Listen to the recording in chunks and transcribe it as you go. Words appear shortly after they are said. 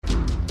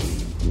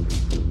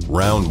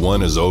Round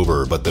one is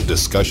over, but the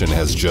discussion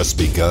has just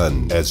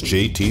begun as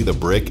JT the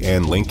Brick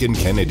and Lincoln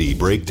Kennedy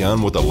break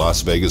down what the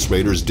Las Vegas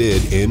Raiders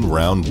did in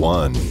round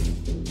one.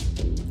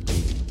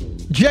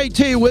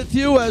 JT with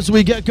you as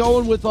we get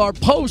going with our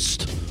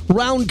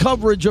post-round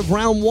coverage of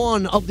round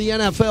one of the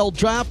NFL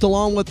draft,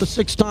 along with the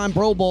six-time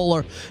Pro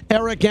Bowler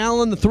Eric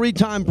Allen, the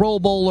three-time Pro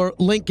Bowler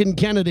Lincoln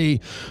Kennedy.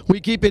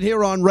 We keep it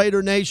here on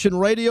Raider Nation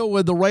Radio,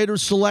 where the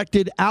Raiders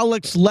selected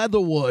Alex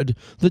Leatherwood,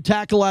 the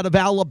tackle out of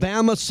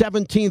Alabama,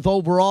 17th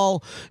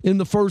overall in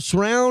the first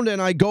round.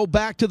 And I go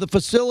back to the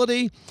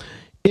facility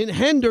in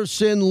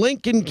Henderson.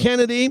 Lincoln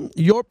Kennedy,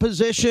 your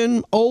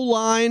position,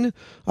 O-line.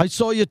 I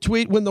saw you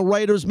tweet when the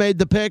Raiders made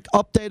the pick.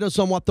 Update us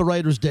on what the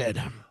Raiders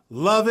did.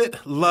 Love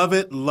it, love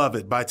it, love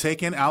it. By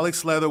taking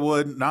Alex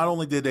Leatherwood, not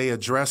only did they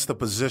address the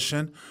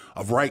position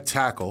of right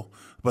tackle,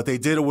 but they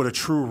did it with a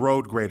true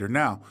road grader.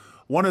 Now,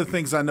 one of the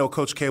things I know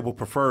Coach Cable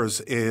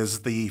prefers is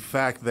the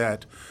fact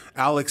that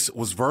Alex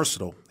was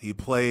versatile. He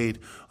played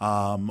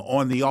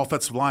on the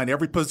offensive line,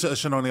 every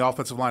position on the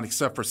offensive line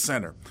except for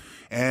center.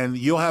 And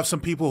you'll have some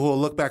people who will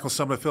look back on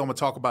some of the film and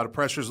talk about the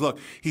pressures. Look,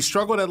 he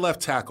struggled at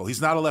left tackle. He's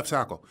not a left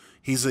tackle.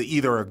 He's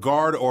either a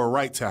guard or a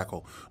right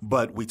tackle.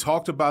 But we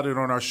talked about it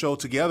on our show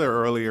together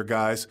earlier,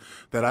 guys,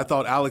 that I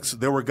thought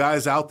there were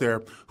guys out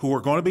there who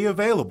were going to be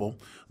available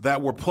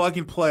that were plug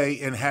and play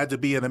and had to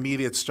be an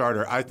immediate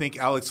starter. I think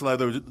Alex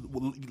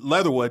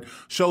Leatherwood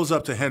shows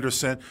up to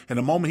Henderson, and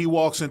the moment he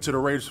walks into the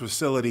Raiders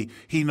facility,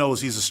 he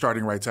knows he's a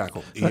starting right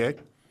tackle. EA?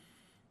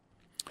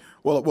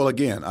 Well,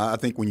 again, I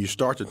think when you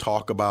start to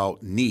talk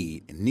about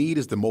need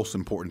is the most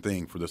important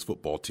thing for this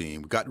football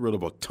team. We got rid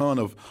of a ton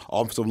of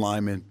offensive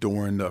linemen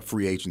during the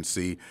free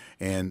agency,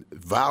 and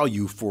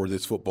value for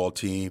this football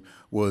team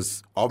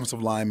was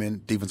offensive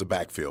linemen, defensive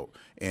backfield,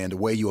 and the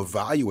way you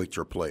evaluate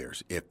your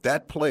players. If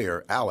that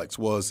player, Alex,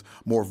 was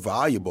more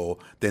valuable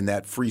than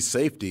that free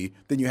safety,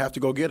 then you have to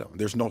go get him.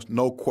 There's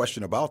no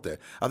question about that.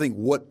 I think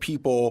what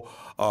people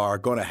are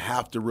going to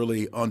have to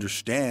really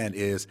understand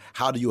is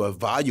how do you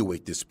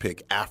evaluate this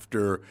pick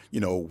after,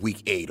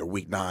 week 8 or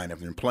week 9 of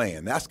them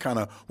playing. That's kind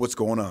of what's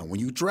going on. When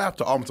you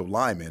draft an offensive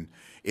lineman,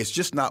 it's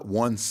just not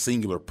one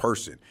singular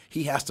person.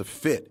 He has to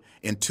fit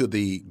into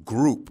the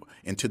group,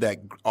 into that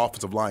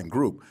offensive line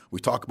group. We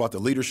talk about the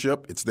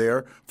leadership. It's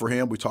there for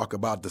him. We talk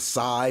about the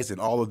size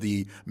and all of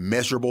the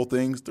measurable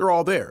things. They're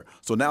all there.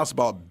 So now it's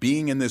about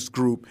being in this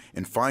group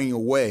and finding a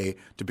way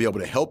to be able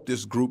to help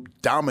this group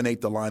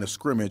dominate the line of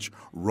scrimmage,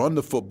 run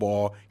the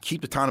football,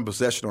 keep the time of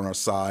possession on our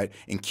side,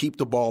 and keep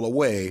the ball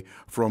away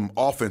from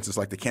offenses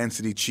like the Kansas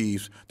City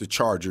Chiefs, the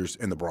Chargers,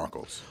 and the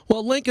Broncos.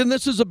 Well, Lincoln,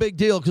 this is a big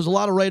deal because a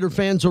lot of Raider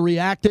fans are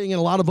reacting, and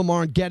a lot of them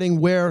aren't getting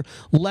where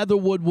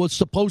Leatherwood was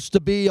supposed to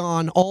be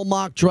on all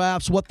mock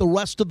drafts, what the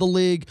rest of the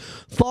league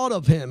thought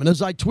of him. And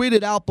as I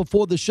tweeted out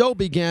before the show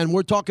began,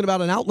 we're talking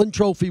about an Outland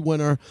Trophy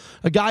winner,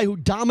 a guy who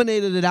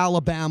dominated at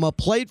Alabama,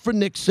 played for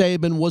Nick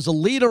Saban, was a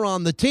leader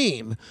on the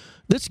team.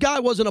 This guy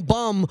wasn't a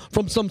bum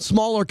from some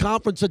smaller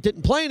conference that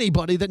didn't play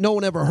anybody that no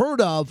one ever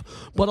heard of,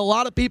 but a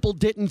lot of people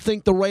didn't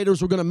think the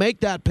Raiders were going to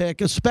make that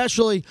pick,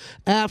 especially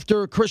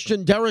after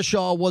Christian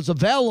Darrisaw was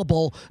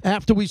available,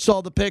 after we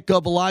saw the pick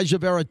of Elijah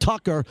Vera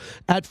Tucker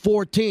at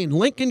 14.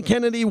 Lincoln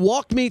Kennedy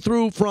walked me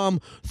through from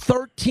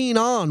 13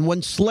 on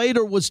when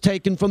Slater was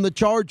taken from the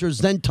Chargers,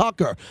 then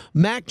Tucker.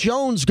 Mac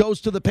Jones goes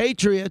to the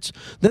Patriots,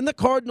 then the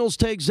Cardinals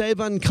take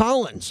Zavon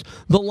Collins,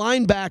 the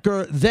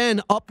linebacker,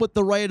 then up with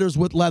the Raiders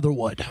with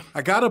Leatherwood.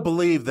 I got to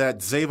believe that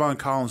Zavon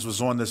Collins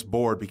was on this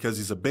board because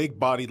he's a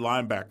big-bodied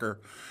linebacker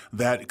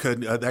that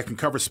can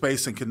cover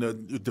space and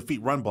can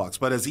defeat run blocks.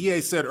 But as EA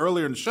said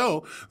earlier in the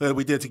show that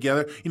we did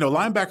together,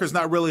 linebacker is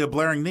not really a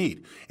blaring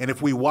need. And if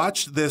we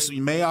watch this,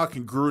 Mayock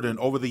and Gruden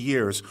over the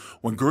years,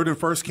 when Gruden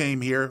first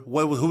came here,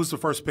 who was the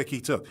first pick he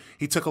took?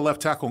 He took a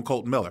left tackle in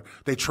Colton Miller.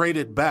 They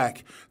traded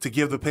back to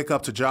give the pick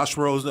up to Josh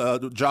Rosen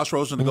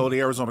to go to the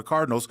Arizona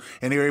Cardinals,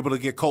 and they were able to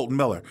get Colton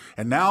Miller.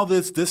 And now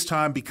this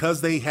time, because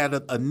they had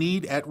a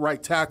need at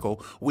right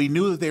tackle, we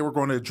knew that they were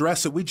going to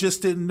address it. We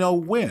just didn't know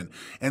when.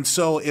 And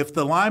so if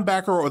the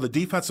linebacker or the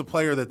defensive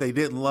player that they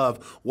didn't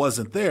love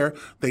wasn't there,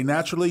 they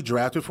naturally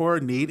drafted for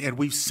a need. And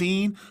we've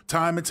seen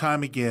time and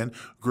time again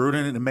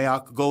Gruden and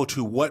Mayock go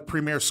to what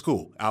premier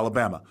school?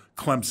 Alabama,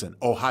 Clemson,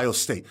 Ohio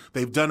State.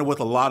 They've done it with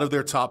a lot of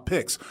their top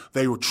picks.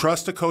 They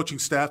trust the coaching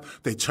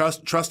staff. They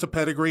trust the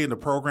pedigree and the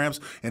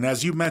programs. And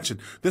as you mentioned,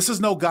 this is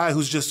no guy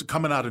who's just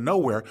coming out of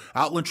nowhere.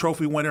 Outland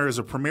Trophy winner is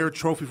a premier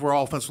trophy for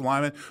offensive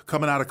linemen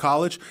coming out of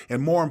college.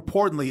 And more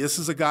importantly, this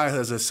is a guy,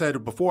 as I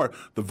said before,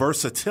 the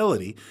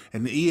versatility,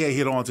 and the EA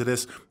hit onto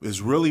this,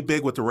 is really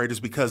big with the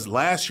Raiders because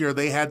last year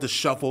they had to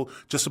shuffle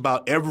just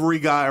about every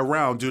guy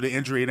around due to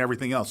injury and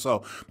everything else.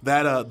 So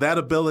that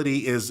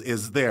ability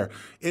is there.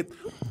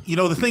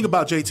 The thing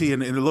about JT,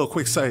 and a little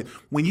quick say,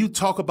 when you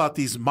talk about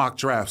these mock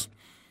drafts,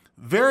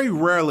 very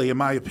rarely, in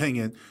my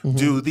opinion,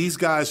 do these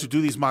guys who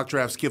do these mock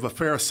drafts give a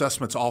fair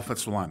assessment to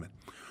offensive linemen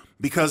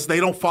because they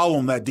don't follow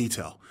them that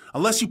detail.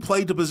 Unless you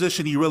played the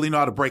position, you really know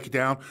how to break it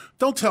down.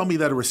 Don't tell me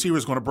that a receiver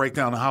is going to break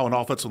down how an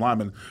offensive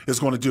lineman is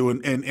going to do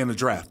in a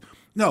draft.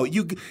 No,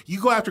 you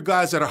go after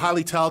guys that are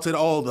highly talented, the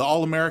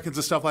All-Americans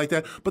and stuff like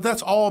that, but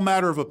that's all a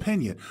matter of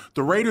opinion.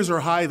 The Raiders are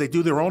high. They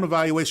do their own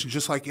evaluation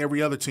just like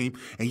every other team,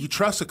 and you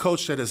trust a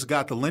coach that has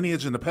got the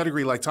lineage and the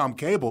pedigree like Tom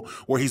Cable,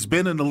 where he's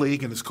been in the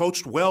league and has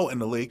coached well in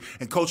the league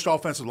and coached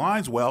offensive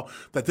lines well,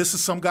 that this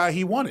is some guy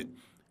he wanted.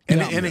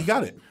 And he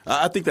got it.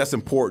 I think that's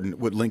important.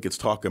 What Lincoln's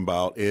talking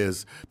about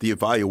is the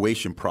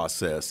evaluation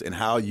process and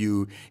how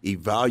you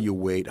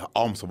evaluate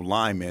offensive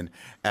lineman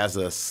as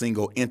a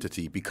single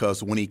entity.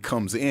 Because when he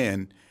comes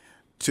in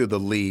to the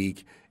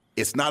league,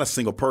 it's not a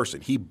single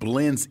person. He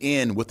blends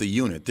in with the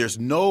unit. There's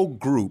no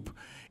group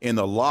in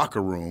the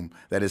locker room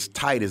that is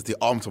tight as the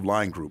offensive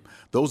line group.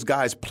 Those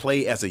guys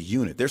play as a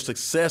unit. Their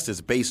success is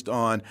based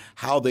on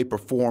how they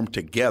perform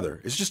together.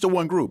 It's just a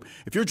one group.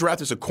 If you're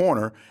drafted as a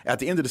corner, at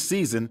the end of the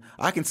season,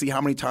 I can see how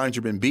many times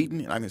you've been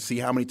beaten, and I can see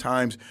how many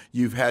times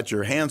you've had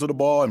your hands on the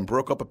ball and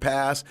broke up a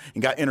pass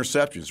and got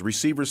interceptions.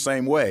 Receivers,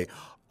 same way.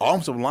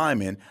 Offensive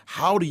linemen,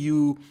 how do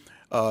you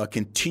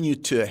continue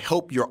to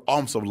help your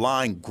offensive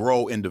line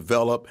grow and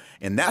develop?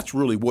 And that's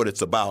really what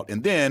it's about.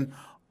 And then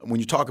when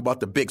you talk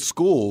about the big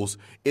schools,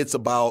 it's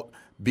about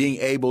being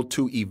able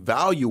to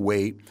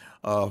evaluate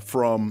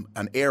from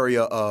an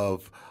area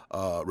of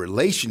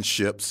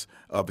relationships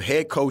of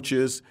head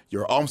coaches,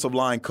 your offensive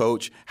line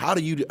coach. How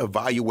do you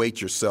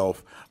evaluate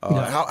yourself?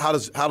 How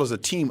does a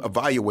team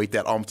evaluate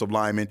that offensive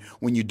lineman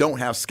when you don't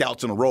have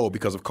scouts in a row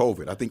because of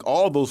COVID? I think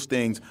all those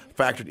things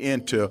factored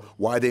into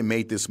why they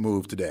made this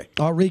move today.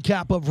 Our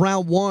recap of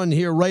round one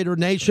here, Raider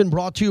Nation,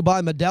 brought to you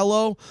by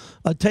Modelo,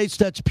 a taste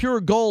that's pure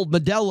gold.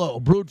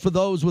 Modelo, brewed for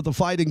those with a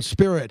fighting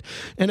spirit.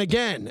 And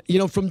again,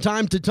 from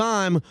time to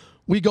time,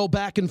 we go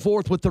back and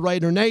forth with the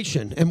Raider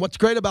Nation. And what's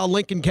great about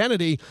Lincoln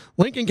Kennedy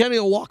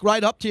will walk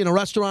right up to you in a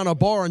restaurant or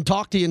bar and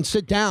talk to you and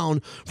sit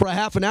down for a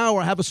half an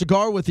hour, have a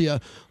cigar with you.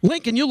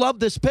 Lincoln, you love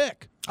this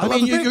pick. I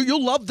mean,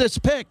 you love this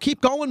pick. Keep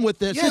going with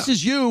this. Yeah. This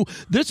is you.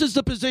 This is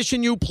the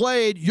position you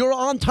played. You're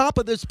on top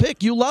of this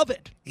pick. You love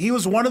it. He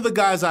was one of the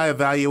guys I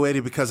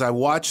evaluated because I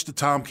watched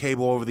Tom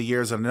Cable over the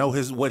years and I know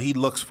what he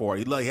looks for.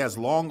 He has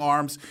long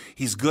arms.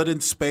 He's good in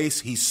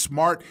space. He's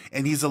smart,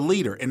 and he's a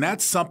leader. And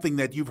that's something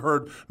that you've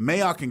heard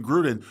Mayock and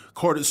Gruden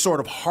sort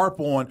of harp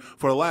on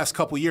for the last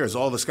couple of years.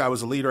 This guy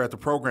was a leader at the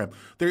program.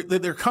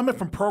 They're coming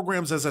from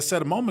programs, as I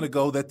said a moment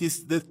ago, that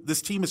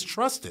this team is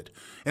trusted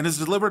and has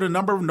delivered a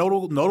number of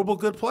notable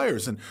good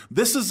players. And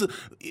this is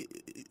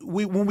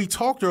when we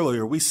talked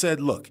earlier, we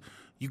said, look,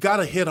 you got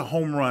to hit a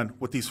home run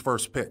with these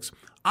first picks.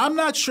 I'm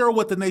not sure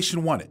what the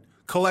nation wanted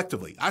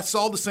collectively. I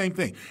saw the same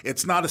thing.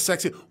 It's not a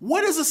sexy.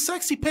 What is a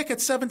sexy pick at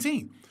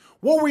 17?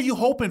 What were you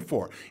hoping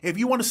for? If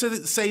you want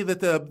to say that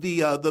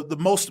the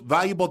most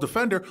valuable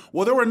defender,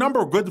 well, there were a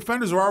number of good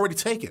defenders who were already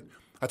taken.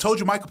 I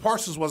told you Michael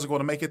Parsons wasn't going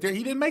to make it there.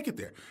 He didn't make it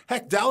there.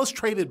 Heck, Dallas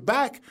traded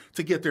back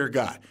to get their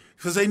guy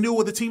because they knew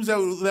what the teams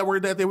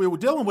that they were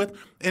dealing with,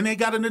 and they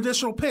got an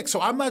additional pick. So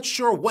I'm not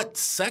sure what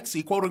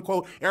sexy, quote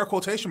unquote, air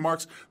quotation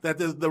marks, that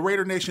the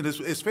Raider Nation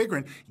is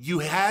figuring. You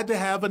had to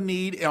have a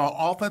need on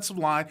offensive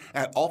line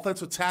at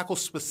offensive tackle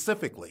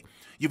specifically.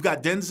 You've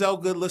got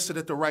Denzel Good listed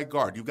at the right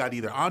guard. You've got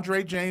either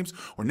Andre James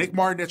or Nick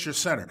Martin at your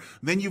center.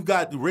 Then you've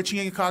got Richie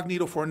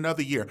Incognito for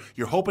another year.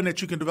 You're hoping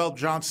that you can develop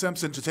John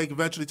Simpson to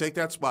eventually take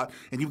that spot.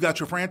 And you've got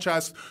your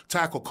franchise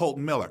tackle,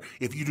 Colton Miller.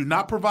 If you do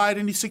not provide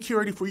any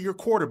security for your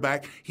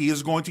quarterback, he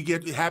is going to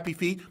get happy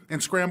feet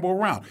and scramble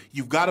around.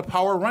 You've got a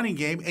power running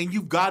game, and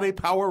you've got a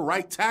power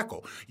right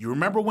tackle. You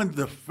remember when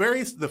the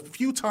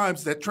few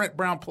times that Trent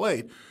Brown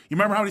played, you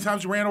remember how many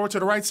times he ran over to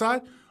the right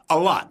side? A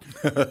lot.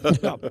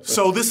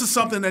 So this is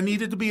something that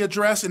needed to be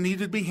addressed and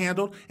needed to be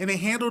handled, and they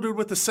handled it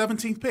with the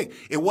 17th pick.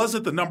 It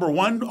wasn't the number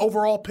 1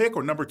 overall pick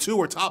or number 2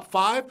 or top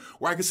 5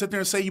 where I could sit there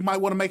and say you might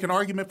want to make an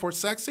argument for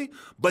sexy,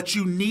 but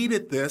you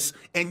needed this,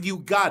 and you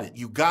got it.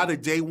 You got a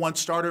day 1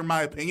 starter, in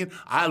my opinion.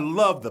 I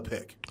love the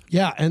pick.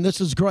 Yeah, and this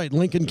is great.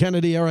 Lincoln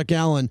Kennedy, Eric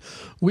Allen.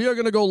 We are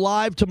going to go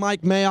live to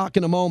Mike Mayock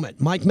in a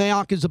moment. Mike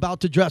Mayock is about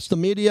to address the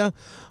media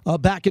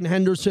back in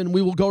Henderson.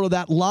 We will go to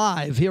that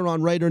live here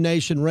on Raider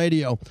Nation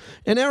Radio.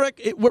 And Eric,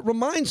 it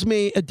reminds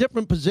me a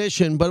different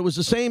position, but it was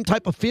the same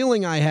type of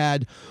feeling I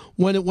had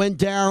when it went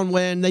down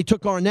when they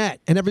took Arnett.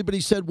 And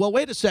everybody said, well,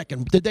 wait a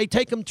second, did they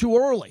take him too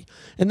early?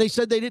 And they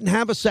said they didn't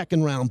have a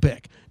second-round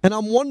pick. And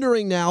I'm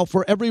wondering now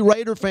for every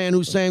Raider fan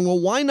who's saying, well,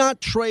 why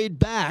not trade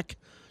back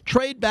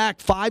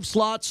 5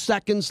 slots,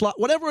 second slot,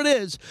 whatever it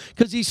is,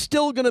 because he's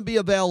still going to be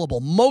available.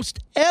 Most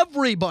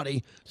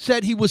everybody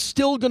said he was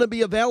still going to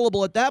be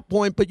available at that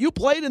point, but you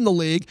played in the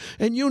league,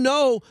 and you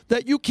know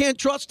that you can't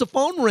trust the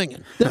phone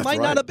ringing. There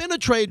might not have been a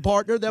trade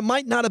partner. There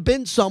might not have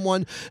been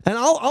someone, and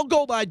I'll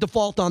go by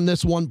default on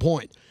this one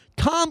point.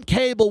 Tom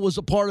Cable was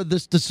a part of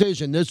this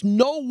decision. There's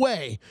no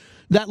way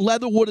that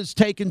Leatherwood is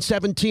taken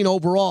 17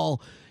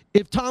 overall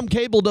if Tom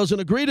Cable doesn't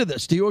agree to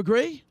this. Do you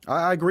agree?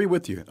 I agree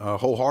with you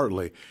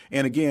wholeheartedly.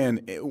 And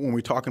again, when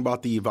we're talking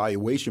about the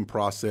evaluation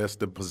process,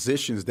 the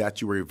positions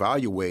that you are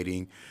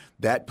evaluating,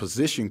 that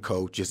position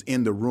coach is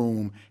in the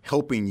room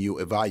helping you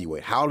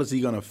evaluate. How is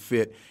he going to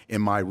fit in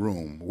my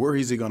room? Where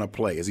is he going to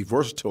play? Is he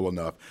versatile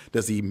enough?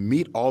 Does he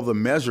meet all the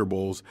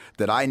measurables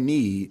that I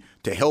need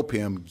to help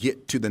him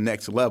get to the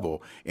next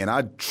level? And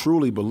I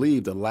truly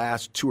believe the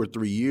last 2 or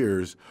 3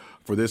 years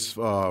for this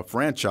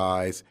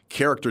franchise,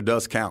 character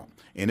does count.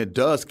 And it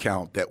does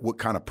count that what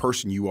kind of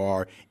person you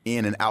are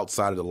in and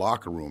outside of the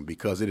locker room,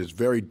 because it is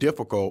very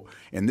difficult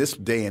in this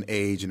day and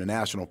age in the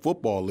National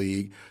Football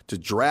League to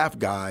draft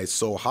guys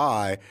so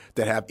high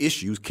that have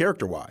issues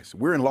character-wise.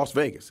 We're in Las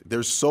Vegas.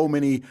 There's so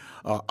many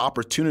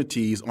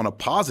opportunities on a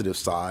positive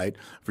side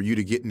for you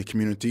to get in the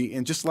community,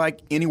 and just like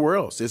anywhere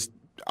else, it's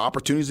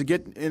opportunities to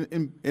get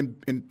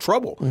in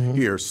trouble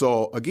here.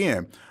 So,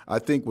 again, I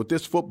think with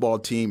this football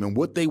team and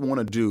what they want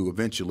to do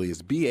eventually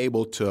is be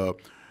able to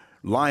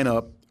line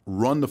up,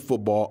 run the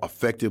football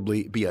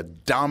effectively, be a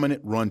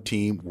dominant run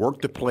team,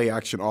 work the play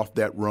action off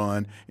that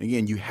run. And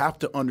again, you have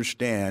to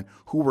understand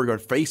who we're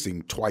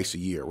facing twice a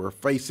year. We're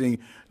facing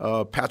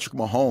Patrick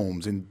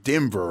Mahomes in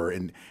Denver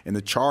and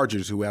the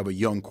Chargers, who have a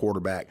young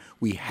quarterback.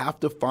 We have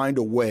to find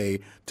a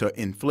way to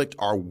inflict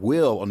our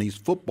will on these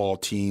football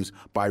teams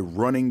by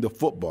running the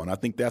football. And I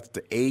think that's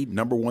the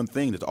number one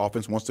thing that the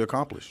offense wants to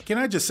accomplish. Can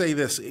I just say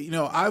this? You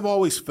know, I've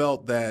always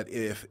felt that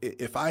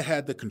if I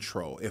had the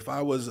control, if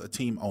I was a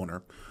team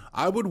owner,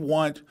 I would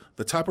want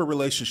the type of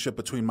relationship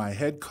between my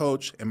head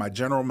coach and my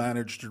general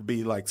manager to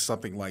be like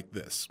something like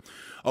this.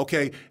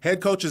 Okay,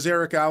 head coach is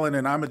Eric Allen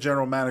and I'm a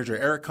general manager.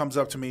 Eric comes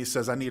up to me and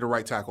says, I need a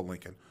right tackle,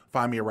 Lincoln.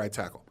 Find me a right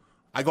tackle.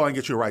 I go out and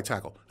get you a right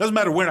tackle. Doesn't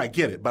matter when I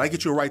get it, but I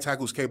get you a right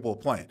tackle who's capable of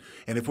playing.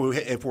 And if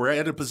we're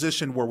at a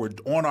position where we're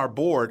on our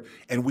board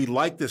and we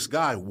like this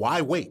guy,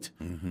 why wait?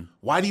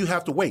 Why do you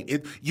have to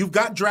wait? You've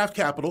got draft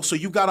capital, so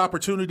you've got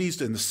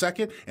opportunities in the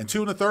second and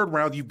 2 in the third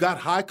round. You've got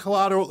high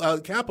collateral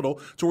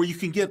capital to where you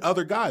can get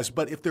other guys.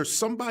 But if there's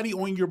somebody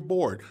on your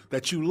board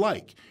that you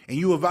like and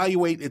you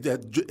evaluate it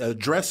that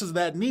addresses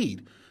that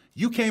need,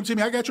 you came to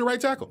me, I got your right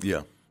tackle.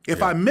 Yeah.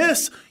 If I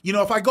miss,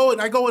 if I go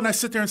and I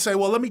sit there and say,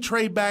 well, let me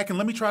trade back and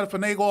let me try to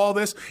finagle all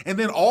this, and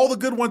then all the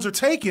good ones are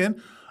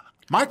taken,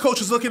 my coach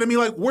is looking at me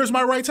like, where's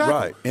my right tackle?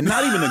 Right, and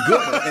not even the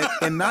good ones,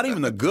 and not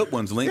even the good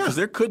ones, Link, because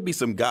there could be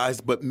some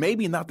guys, but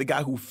maybe not the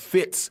guy who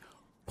fits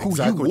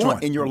who you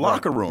want in your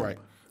locker room. Right.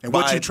 And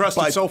what you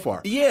trusted so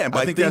far. Yeah,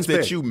 by things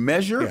that you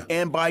measure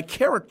and by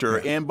character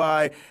and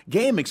by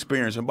game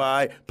experience and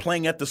by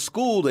playing at the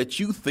school that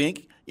you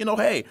think,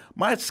 hey,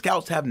 my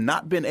scouts have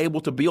not been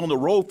able to be on the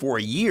road for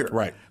a year.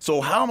 Right. So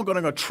how am I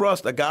going to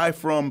trust a guy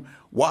from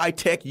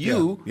Y-Tech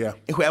U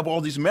who have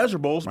all these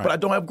measurables, but I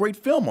don't have great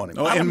film on him?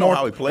 I don't know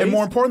how he plays. And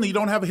more importantly, you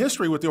don't have a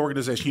history with the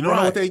organization. You don't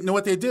know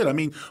what they did. I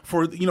mean,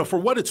 for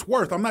what it's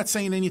worth, I'm not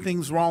saying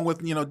anything's wrong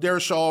with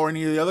Darrisaw or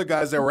any of the other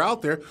guys that were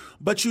out there,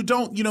 but you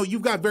don't.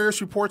 You've got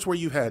various reports where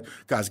you had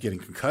guys getting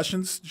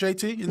concussions,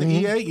 JT, in the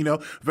EA.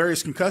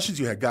 Various concussions.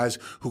 You had guys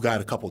who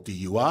got a couple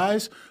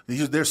DUIs.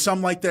 There's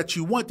some like that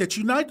you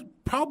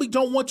probably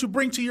don't want to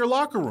bring to your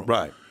locker room.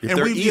 Right.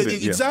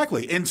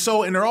 Exactly. And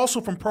they're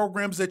also from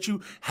programs that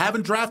you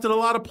haven't drafted a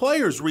lot of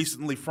players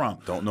recently from.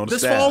 Don't know the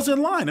This falls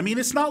in line. I mean,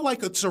 it's not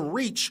like it's a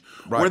reach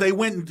where they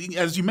went,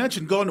 as you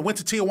mentioned, went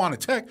to Tijuana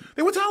Tech.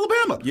 They went to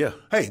Alabama. Yeah.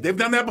 Hey, they've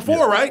done that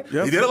before, right?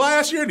 Yep. They did it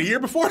last year and the year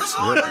before.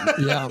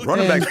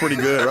 Running back's pretty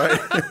good,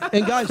 right?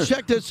 And guys,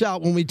 check this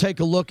out when we take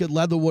a look at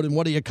Leatherwood and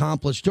what he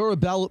accomplished.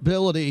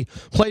 Durability,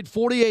 played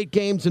 48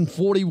 games and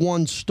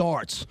 41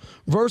 starts.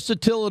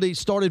 Versatility,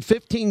 started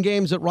 15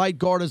 games at right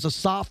guard as a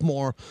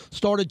sophomore,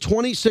 started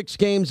 26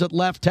 games at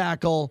left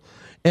tackle,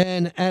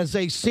 and as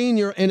a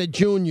senior and a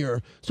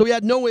junior. So he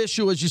had no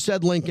issue, as you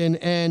said, Lincoln,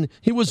 and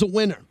he was a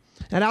winner.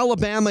 At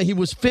Alabama, he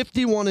was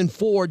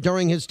 51-4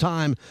 during his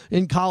time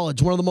in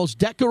college, one of the most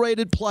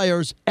decorated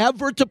players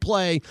ever to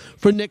play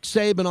for Nick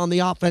Saban on the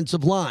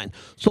offensive line.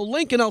 So,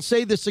 Lincoln, I'll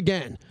say this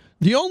again.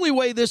 The only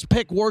way this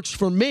pick works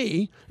for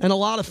me and a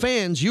lot of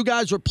fans, you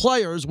guys are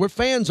players, we're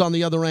fans on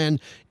the other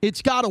end,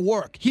 it's got to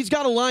work. He's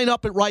got to line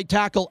up at right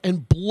tackle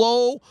and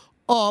blow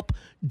up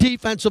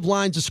defensive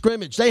lines of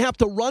scrimmage. They have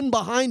to run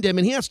behind him,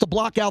 and he has to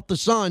block out the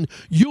sun.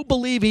 You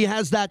believe he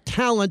has that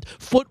talent,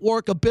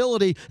 footwork,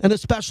 ability, and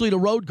especially the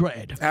road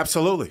grade.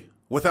 Absolutely,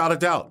 without a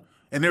doubt.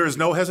 And there is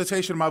no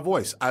hesitation in my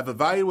voice. I've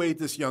evaluated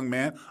this young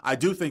man. I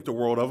do think the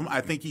world of him.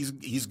 I think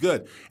he's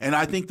good. And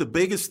I think the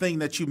biggest thing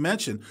that you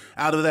mentioned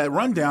out of that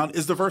rundown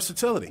is the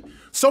versatility.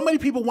 So many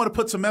people want to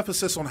put some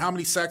emphasis on how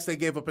many sacks they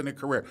gave up in their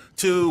career.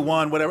 2,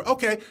 1, whatever.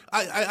 Okay,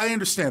 I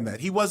understand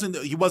that. He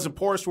wasn't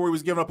porous where he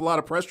was giving up a lot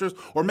of pressures,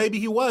 or maybe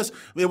he was.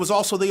 It was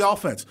also the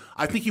offense.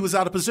 I think he was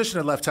out of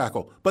position at left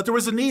tackle. But there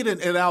was a need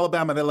in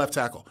Alabama at left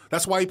tackle.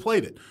 That's why he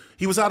played it.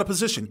 He was out of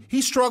position. He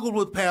struggled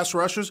with pass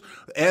rushers,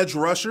 edge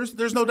rushers.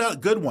 There's no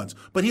doubt good ones.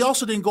 But he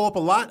also didn't go up a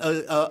lot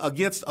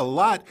against a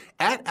lot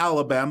at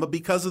Alabama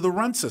because of the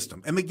run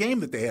system and the game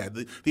that they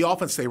had, the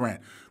offense they ran.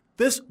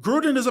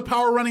 Gruden is a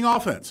power running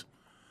offense.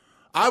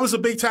 I was a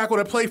big tackle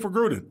that played for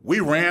Gruden. We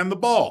ran the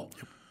ball.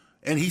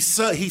 And he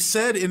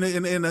said in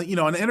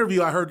an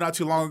interview I heard not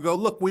too long ago,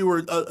 look, we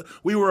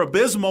were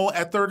abysmal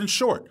at third and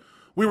short.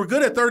 We were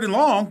good at third and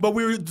long, but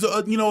we were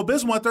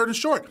abysmal at third and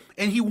short.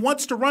 And he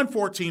wants to run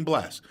 14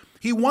 blasts.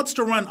 He wants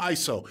to run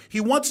ISO.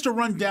 He wants to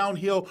run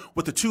downhill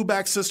with a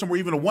 2-back system or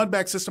even a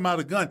 1-back system out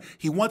of gun.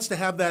 He wants to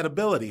have that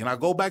ability. And I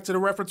go back to the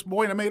reference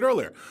point I made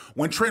earlier.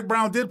 When Trent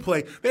Brown did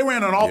play, they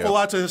ran an awful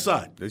lot to his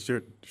side. They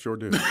sure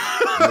did.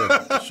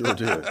 Yeah, sure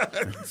did.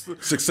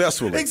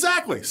 Successfully.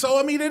 Exactly. So,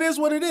 I mean, it is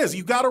what it is.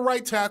 You got a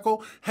right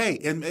tackle. Hey,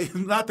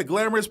 and not the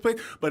glamorous pick,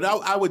 but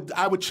I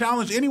would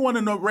challenge anyone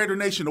in the Raider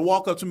Nation to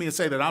walk up to me and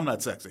say that I'm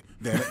not sexy.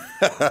 Damn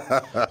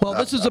it. Well,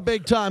 this is a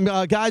big time.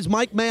 Guys,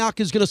 Mike Mayock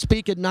is going to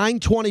speak at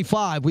 9:25.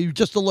 We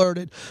just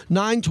alerted.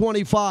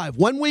 9:25.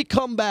 When we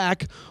come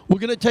back, we're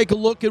going to take a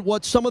look at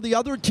what some of the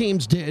other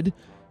teams did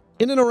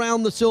in and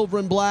around the silver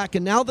and black.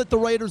 And now that the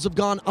Raiders have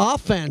gone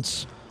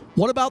offense,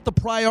 what about the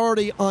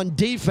priority on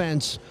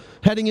defense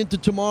heading into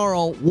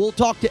tomorrow? We'll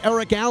talk to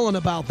Eric Allen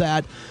about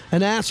that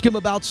and ask him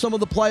about some of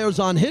the players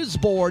on his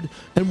board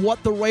and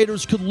what the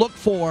Raiders could look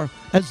for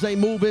as they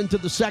move into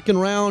the second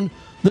round.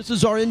 This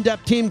is our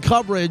in-depth team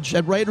coverage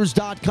at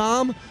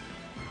Raiders.com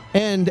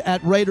and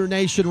at Raider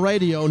Nation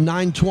Radio,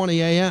 9:20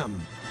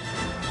 a.m.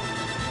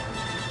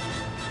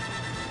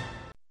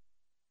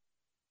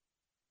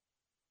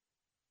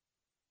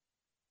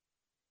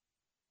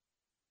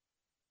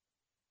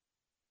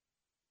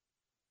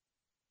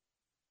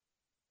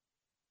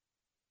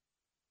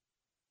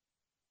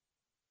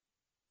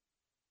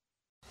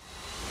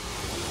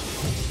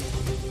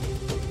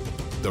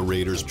 The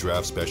Raiders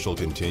Draft Special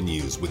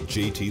continues with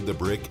JT the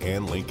Brick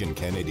and Lincoln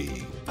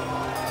Kennedy.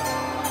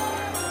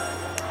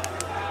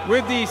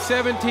 With the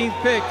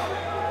 17th pick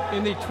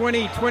in the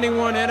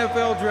 2021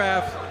 NFL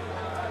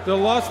Draft, the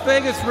Las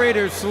Vegas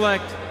Raiders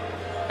select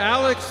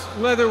Alex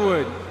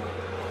Leatherwood,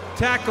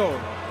 tackle,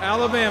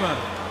 Alabama.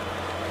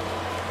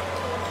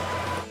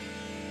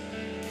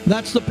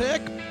 That's the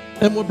pick,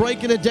 and we're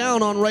breaking it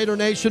down on Raider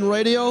Nation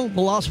Radio.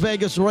 The Las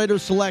Vegas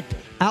Raiders select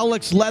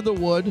Alex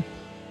Leatherwood,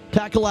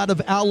 tackle out of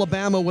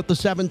Alabama, with the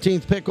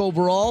 17th pick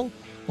overall.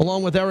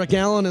 Along with Eric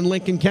Allen and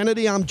Lincoln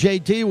Kennedy, I'm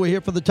JT. We're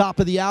here for the top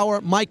of the hour.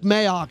 Mike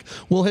Mayock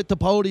will hit the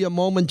podium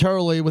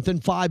momentarily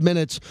within 5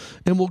 minutes,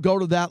 and we'll go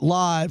to that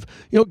live.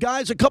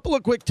 Guys, a couple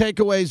of quick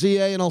takeaways,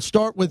 EA, and I'll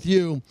start with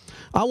you.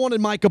 I wanted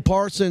Micah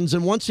Parsons,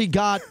 and once he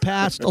got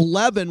past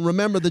 11,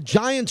 remember, the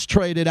Giants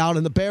traded out,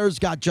 and the Bears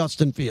got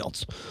Justin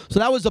Fields. So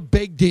that was a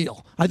big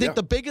deal. I think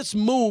the biggest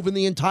move in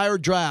the entire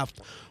draft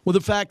was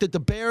the fact that the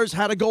Bears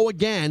had to go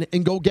again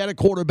and go get a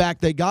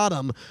quarterback. They got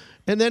him.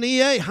 And then,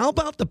 EA, how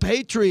about the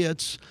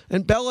Patriots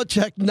and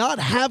Belichick not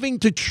having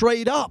to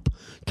trade up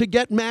to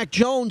get Mac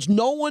Jones?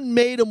 No one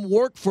made him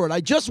work for it.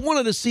 I just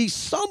wanted to see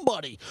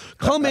somebody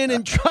come in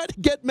and try to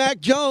get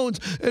Mac Jones,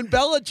 and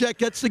Belichick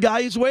gets the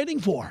guy he's waiting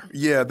for.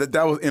 Yeah,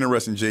 that was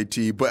interesting,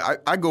 JT.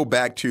 But I go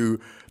back to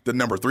the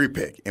number 3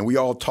 pick, and we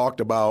all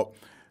talked about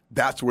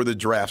that's where the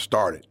draft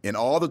started. And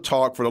all the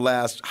talk for the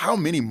last, how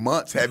many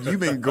months have you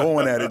been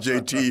going at it,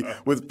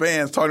 JT, with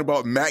fans talking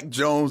about Mac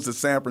Jones to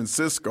San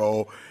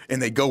Francisco,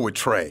 and they go with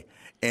Trey.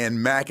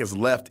 And Mac is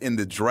left in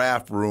the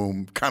draft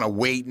room kind of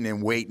waiting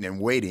and waiting and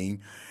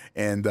waiting.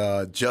 And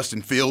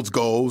Justin Fields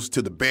goes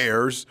to the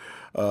Bears.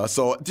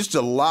 So just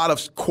a lot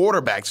of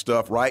quarterback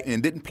stuff, right? And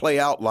it didn't play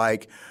out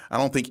like I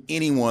don't think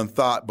anyone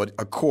thought. But,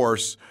 of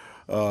course,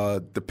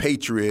 the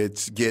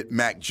Patriots get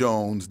Mac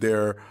Jones.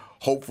 They're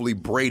hopefully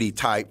Brady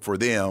type for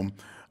them.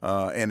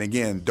 And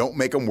again, don't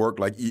make them work,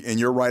 and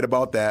you're right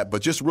about that,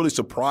 but just really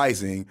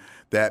surprising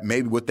that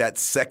maybe with that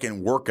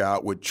second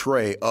workout with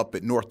Trey up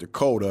at North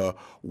Dakota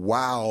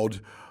wowed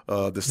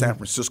the San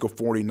Francisco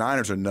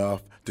 49ers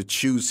enough to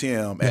choose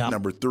him at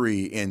number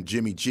 3, and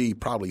Jimmy G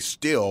probably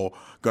still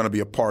going to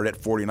be a part of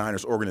that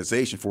 49ers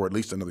organization for at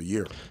least another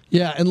year.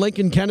 Yeah, and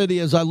Lincoln Kennedy,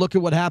 as I look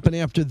at what happened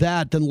after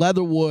that, then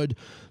Leatherwood,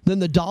 then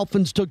the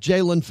Dolphins took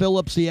Jalen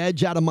Phillips, the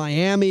edge, out of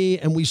Miami,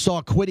 and we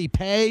saw Kwity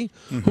Paye,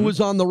 who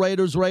was on the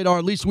Raiders' radar.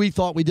 At least we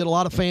thought we did. A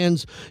lot of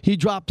fans. He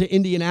dropped to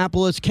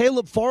Indianapolis.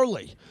 Caleb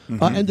Farley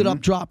ended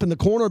up dropping the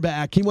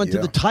cornerback. He went to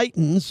the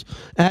Titans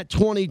at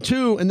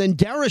 22, and then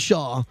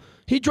Darrisaw,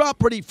 he dropped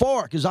pretty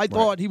far because I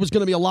thought he was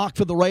going to be a lock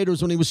for the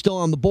Raiders when he was still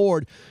on the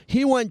board.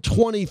 He went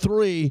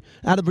 23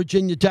 out of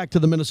Virginia Tech to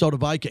the Minnesota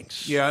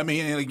Vikings. Yeah, I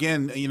mean, and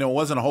again, it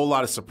wasn't a whole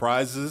lot of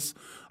surprises.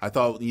 I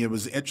thought it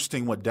was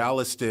interesting what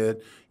Dallas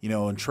did,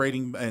 and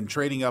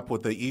trading up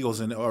with the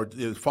Eagles or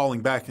falling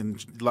back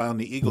and allowing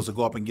the Eagles to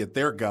go up and get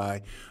their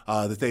guy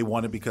that they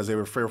wanted because they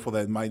were fearful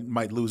that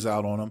might lose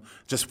out on them.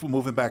 Just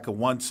moving back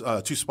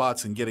 2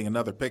 spots and getting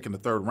another pick in the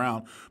third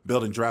round,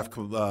 building draft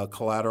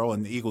collateral,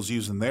 and the Eagles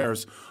using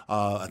theirs.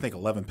 I think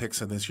 11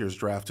 picks in this year's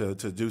draft to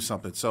do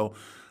something. So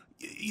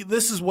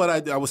this is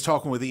what I was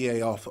talking with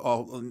EA off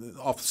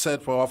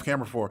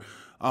camera for,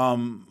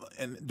 and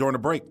during the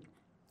break.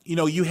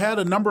 You had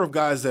a number of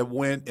guys that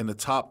went in the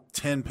top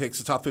 10 picks,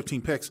 the top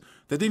 15 picks,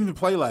 that didn't even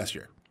play last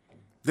year.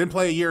 Didn't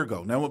play a year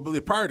ago. Now,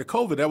 prior to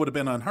COVID, that would have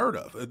been unheard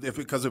of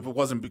because if it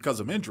wasn't because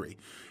of injury.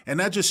 And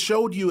that just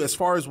showed you, as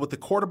far as with the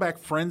quarterback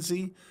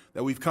frenzy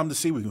that we've come to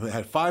see, we've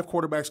had 5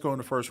 quarterbacks go in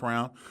the first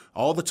round.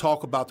 All the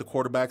talk about the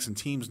quarterbacks and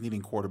teams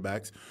needing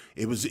quarterbacks.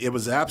 It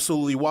was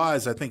absolutely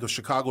wise, I think, of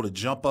Chicago to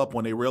jump up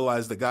when they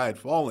realized the guy had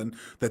fallen,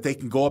 that they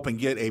can go up and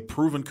get a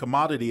proven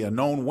commodity, a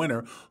known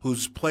winner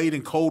who's played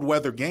in cold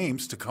weather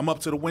games, to come up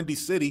to the Windy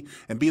City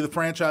and be the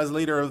franchise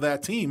leader of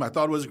that team. I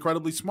thought it was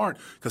incredibly smart,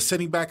 because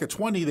sitting back at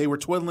 20, they were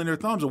twiddling their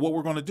thumbs at what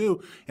we're going to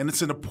do. And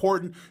it's an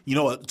important,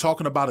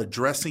 talking about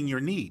addressing your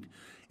need.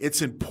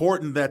 It's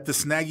important that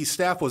the Nagy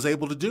staff was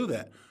able to do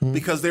that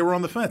because they were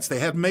on the fence. They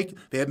had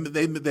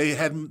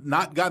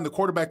not gotten the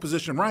quarterback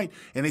position right,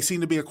 and they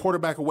seemed to be a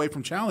quarterback away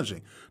from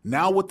challenging.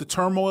 Now with the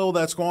turmoil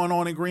that's going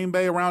on in Green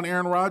Bay around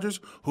Aaron Rodgers,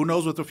 who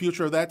knows what the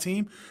future of that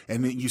team,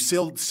 and you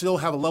still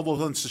have a level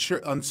of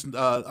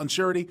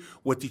uncertainty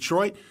with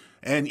Detroit.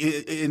 And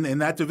in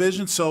that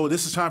division, so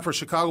this is time for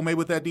Chicago, maybe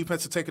with that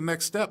defense, to take a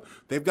next step.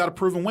 They've got a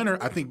proven winner.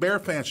 I think Bear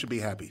fans should be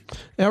happy.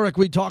 Eric,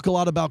 we talk a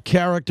lot about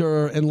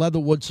character, and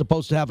Leatherwood's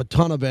supposed to have a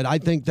ton of it. I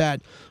think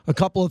that a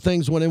couple of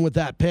things went in with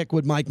that pick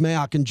with Mike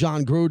Mayock and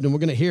John Gruden, and we're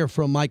going to hear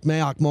from Mike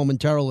Mayock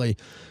momentarily.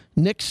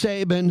 Nick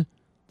Saban,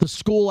 the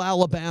school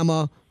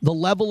Alabama, the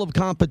level of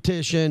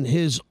competition,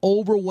 his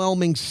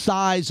overwhelming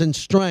size and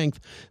strength,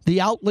 the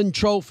Outland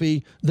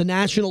Trophy, the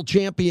national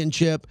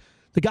championship.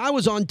 The guy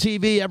was on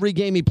TV every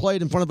game he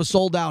played in front of a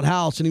sold-out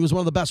house, and he was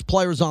one of the best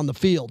players on the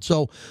field.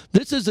 So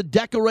this is a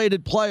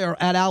decorated player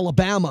at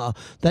Alabama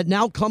that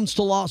now comes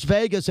to Las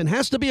Vegas and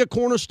has to be a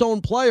cornerstone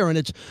player. And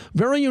it's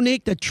very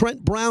unique that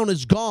Trent Brown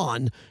is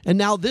gone, and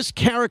now this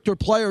character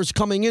player is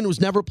coming in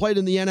who's never played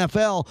in the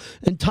NFL,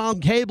 and Tom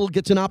Cable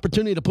gets an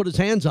opportunity to put his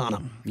hands on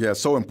him. Yeah,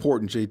 so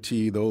important,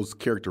 JT, those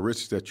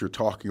characteristics that you're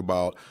talking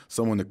about,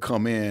 someone to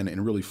come in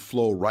and really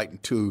flow right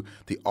into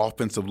the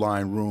offensive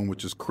line room,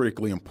 which is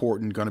critically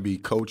important, going to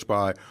be coached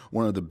by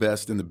one of the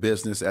best in the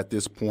business at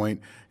this point,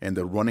 and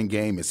the running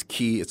game is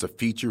key. It's a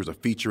feature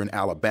in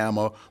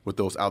Alabama with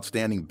those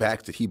outstanding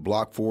backs that he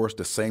blocked for us.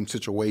 The same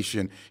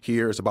situation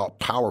here is about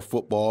power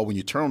football. When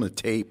you turn on the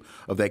tape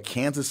of that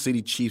Kansas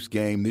City Chiefs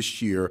game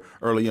this year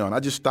early on, I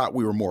just thought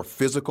we were more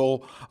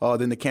physical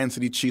than the Kansas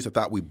City Chiefs. I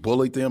thought we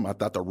bullied them. I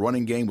thought the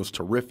running game was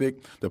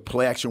terrific. The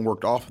play action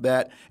worked off of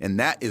that, and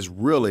that is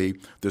really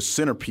the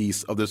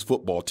centerpiece of this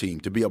football team,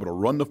 to be able to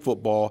run the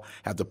football,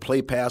 have the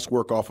play pass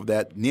work off of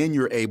that, and then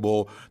you're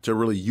able to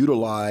really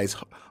utilize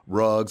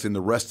Ruggs and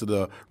the rest of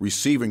the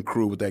receiving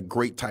crew with that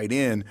great tight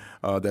end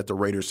that the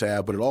Raiders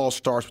have. But it all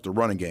starts with the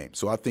running game.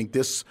 So I think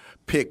this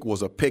pick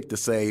was a pick to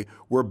say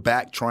we're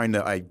back trying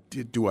to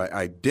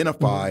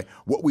identify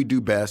what we do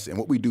best, and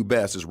what we do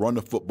best is run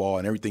the football,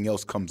 and everything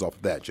else comes off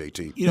of that,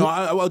 JT.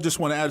 I just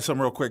want to add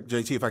something real quick,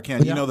 JT, if I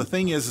can. Yeah. The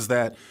thing is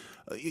that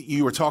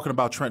you were talking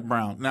about Trent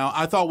Brown. Now,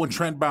 I thought when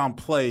Trent Brown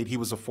played, he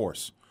was a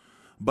force.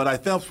 But I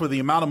felt for the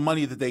amount of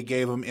money that they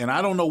gave him, and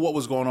I don't know what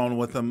was going on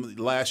with him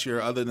last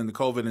year other than the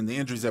COVID and the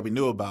injuries that we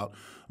knew about,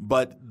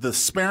 but the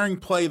sparing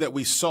play that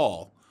we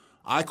saw,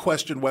 I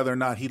questioned whether or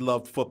not he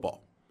loved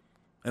football.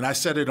 And I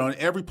said it on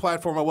every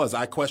platform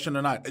I questioned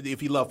or not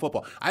if he loved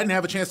football. I didn't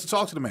have a chance to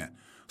talk to the man,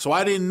 so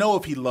I didn't know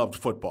if he loved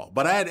football.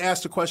 But I had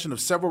asked the question of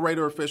several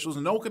Raider officials,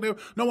 and no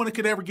one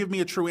could ever give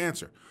me a true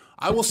answer.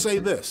 I will say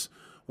this.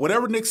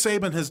 Whatever Nick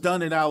Saban has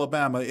done in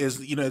Alabama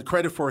is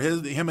credit for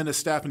him and his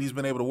staff, and he's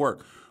been able to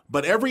work.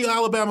 But every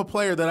Alabama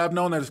player that I've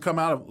known that has come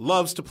out of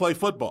loves to play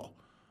football.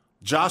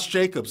 Josh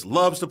Jacobs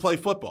loves to play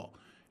football.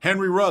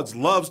 Henry Ruggs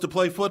loves to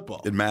play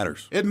football. It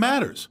matters. It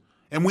matters.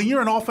 And when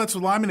you're an offensive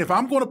lineman, if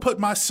I'm going to put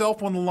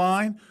myself on the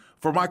line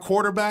for my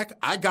quarterback,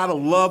 I got to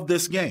love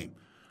this game.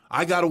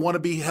 I got to want to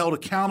be held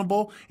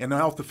accountable. And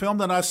off the film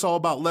that I saw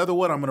about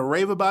Leatherwood, I'm going to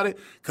rave about it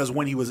because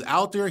when he was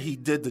out there, he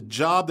did the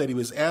job that he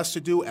was asked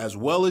to do as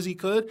well as he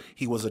could.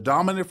 He was a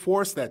dominant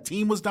force. That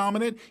team was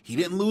dominant. He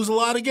didn't lose a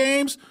lot of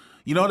games.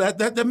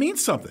 That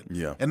means something.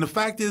 Yeah. And the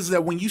fact is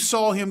that when you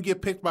saw him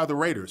get picked by the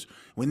Raiders,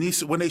 when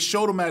they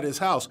showed him at his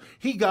house,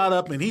 he got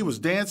up and he was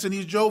dancing.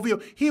 He's jovial.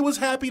 He was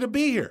happy to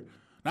be here.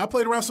 Now,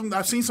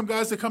 I've seen some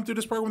guys that come through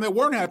this program that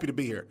weren't happy to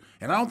be here.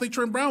 And I don't think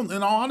Trent Brown,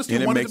 in all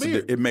honesty, wanted to be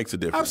here. It makes a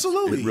difference.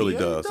 Absolutely. It really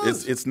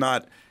does. It's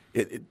not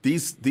 –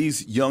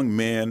 these young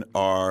men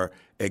are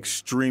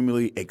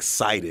extremely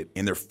excited,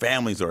 and their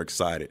families are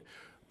excited.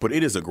 But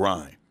it is a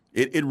grind.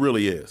 It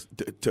really is.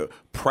 To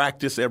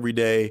practice every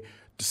day,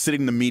 to sit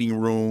in the meeting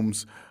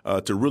rooms,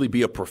 to really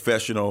be a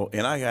professional.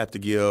 And I have to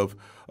give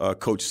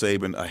Coach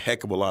Saban a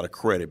heck of a lot of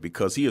credit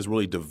because he has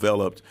really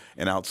developed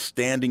an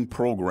outstanding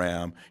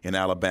program in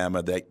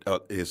Alabama that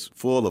is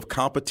full of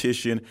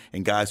competition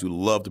and guys who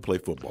love to play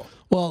football.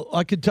 Well,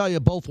 I could tell you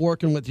both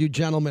working with you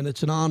gentlemen,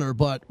 it's an honor.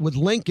 But with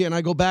Lincoln,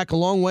 I go back a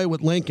long way with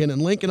Lincoln.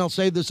 And Lincoln, I'll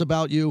say this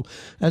about you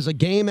as a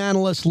game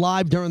analyst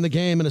live during the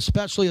game and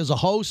especially as a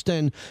host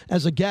and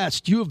as a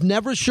guest. You have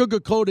never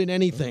sugarcoated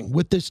anything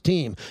with this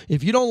team.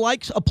 If you don't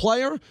like a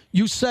player,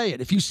 you say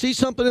it. If you see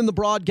something in the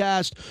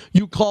broadcast,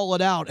 you call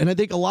it out. And I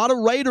think a lot of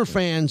Raider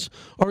fans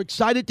are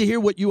excited to hear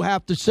what you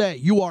have to say.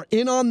 You are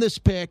in on this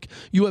pick.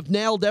 You have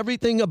nailed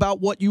everything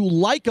about what you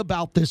like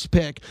about this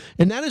pick.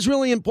 And that is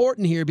really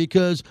important here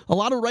because a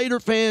lot of Raider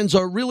fans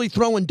are really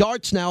throwing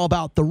darts now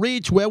about the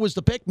reach. Where was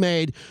the pick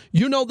made?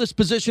 You know this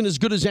position as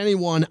good as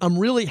anyone. I'm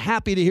really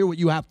happy to hear what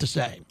you have to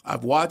say.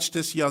 I've watched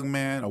this young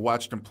man. I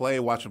watched him play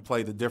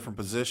the different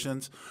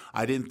positions.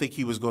 I didn't think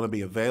he was going to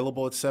be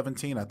available at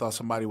 17. I thought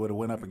somebody would have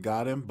went up and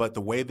got him. But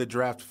the way the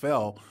draft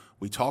fell,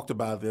 we talked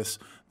about this,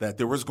 that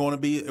there was going to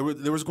be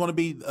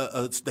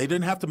they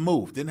didn't have to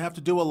move, didn't have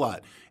to do a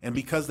lot. And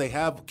because they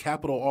have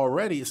capital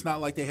already, it's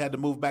not like they had to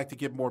move back to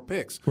get more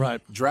picks.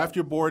 Right. Draft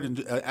your board and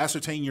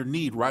ascertain your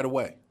need right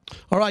away.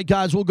 All right,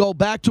 guys, we'll go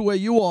back to where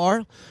you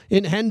are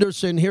in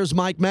Henderson. Here's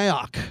Mike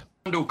Mayock.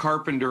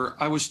 Carpenter,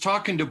 I was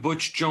talking to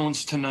Butch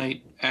Jones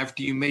tonight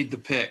after you made the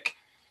pick,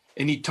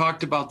 and he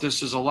talked about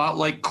this as a lot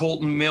like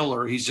Colton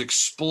Miller. He's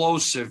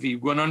explosive. He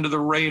went under the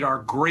radar,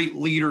 great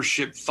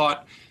leadership,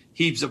 thought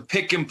he's a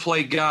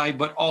pick-and-play guy,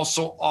 but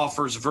also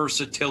offers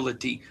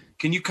versatility.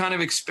 Can you kind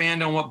of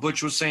expand on what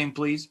Butch was saying,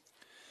 please?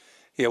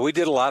 Yeah, we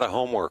did a lot of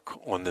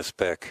homework on this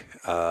pick.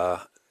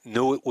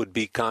 Knew it would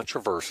be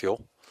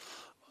controversial.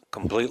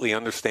 Completely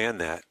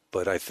understand that.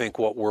 But I think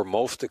what we're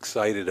most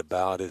excited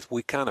about is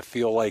we kind of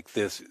feel like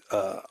this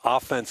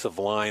offensive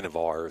line of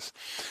ours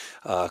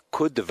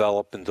could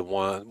develop into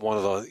one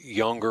of the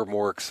younger,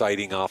 more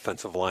exciting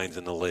offensive lines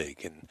in the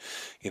league. And,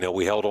 you know,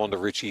 we held on to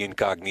Richie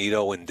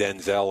Incognito and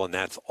Denzel, and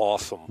that's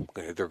awesome.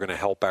 They're going to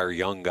help our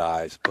young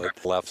guys.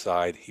 But left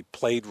side, he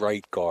played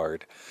right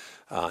guard.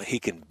 He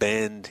can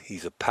bend.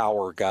 He's a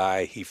power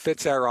guy. He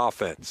fits our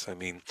offense. I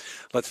mean,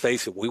 let's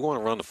face it, we want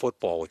to run the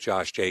football with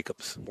Josh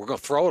Jacobs. We're going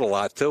to throw it a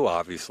lot too,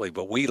 obviously,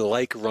 but we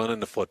like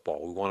running the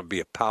football. We want to be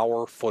a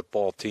power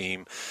football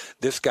team.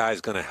 This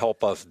guy's going to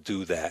help us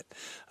do that.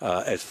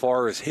 As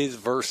far as his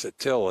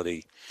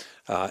versatility,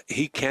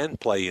 he can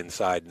play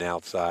inside and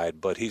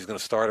outside, but he's going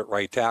to start at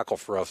right tackle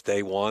for us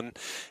day one,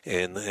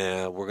 and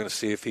we're going to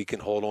see if he can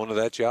hold on to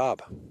that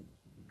job.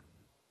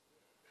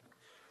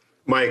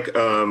 Mike,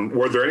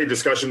 were there any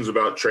discussions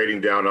about trading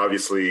down?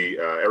 Obviously,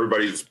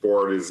 everybody's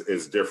board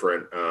is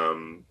different,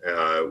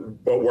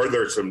 but were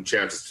there some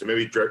chances to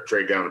maybe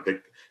trade down and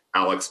pick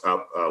Alex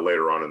up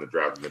later on in the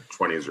draft in the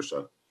 20s or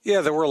so?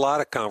 Yeah, there were a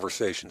lot of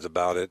conversations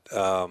about it.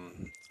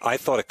 I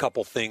thought a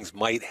couple things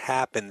might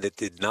happen that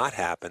did not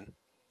happen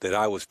that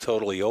I was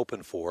totally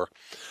open for.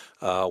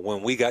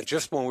 When we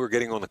were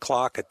getting on the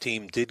clock, a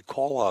team did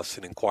call us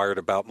and inquired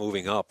about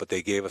moving up, but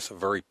they gave us a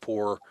very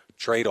poor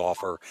trade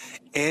offer,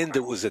 and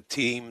it was a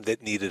team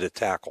that needed a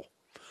tackle.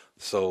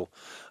 So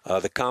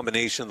the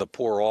combination of the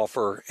poor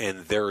offer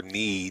and their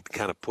need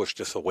kind of pushed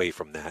us away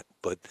from that.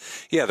 But,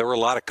 yeah, there were a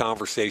lot of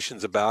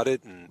conversations about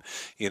it, and,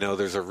 you know,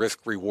 there's a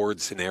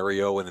risk-reward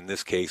scenario, and in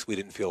this case, we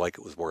didn't feel like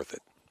it was worth it.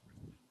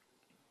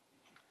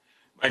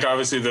 Mike,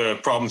 obviously the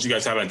problems you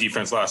guys had on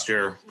defense last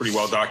year, pretty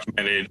well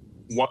documented.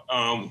 What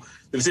the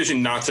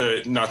decision not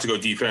to go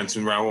defense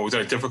in round one, was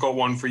that a difficult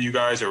one for you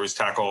guys, or was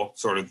tackle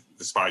sort of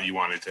the spot you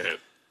wanted to hit?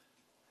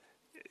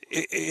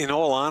 In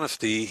all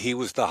honesty, he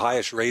was the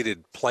highest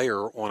rated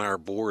player on our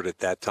board at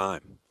that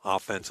time,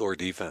 offense or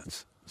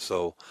defense.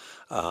 So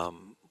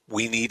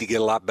we need to get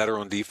a lot better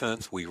on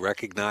defense. We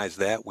recognize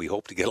that. We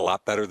hope to get a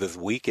lot better this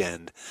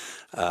weekend.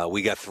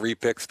 We got 3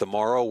 picks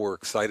tomorrow. We're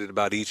excited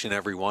about each and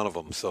every one of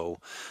them. So,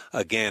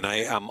 again,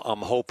 I'm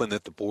hoping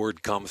that the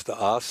board comes to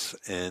us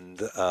and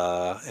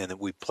that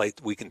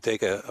we can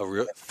take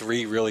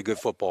 3 really good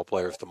football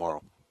players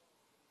tomorrow.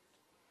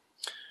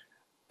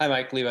 Hi,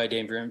 Mike. Levi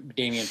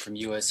Damien from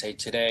USA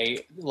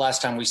Today.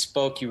 Last time we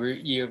spoke,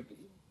 you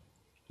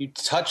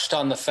touched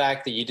on the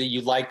fact that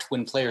you liked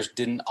when players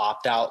didn't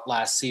opt out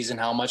last season.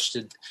 How much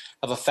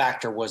of a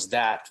factor was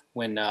that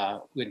when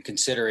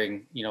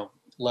considering, you know,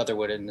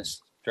 Leatherwood in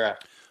this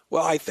draft?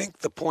 Well, I think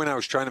the point I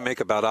was trying to make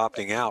about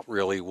opting out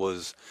really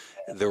was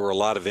there were a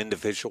lot of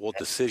individual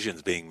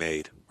decisions being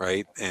made,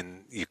 right?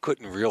 And you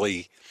couldn't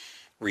really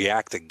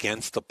react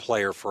against the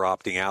player for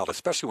opting out,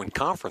 especially when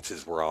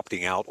conferences were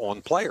opting out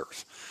on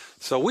players.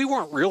 So we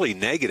weren't really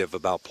negative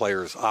about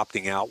players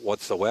opting out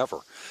whatsoever.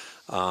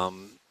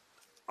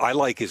 I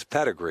like his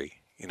pedigree.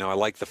 You know, I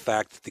like the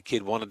fact that the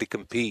kid wanted to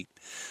compete.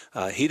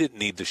 He didn't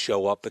need to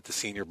show up at the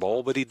Senior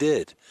Bowl, but he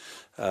did.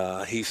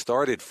 He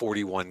started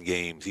 41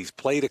 games. He's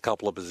played a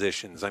couple of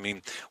positions. I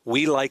mean,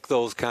 we like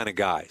those kind of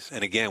guys.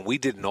 And again, we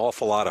did an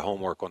awful lot of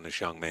homework on this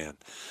young man.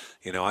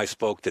 You know, I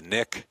spoke to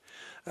Nick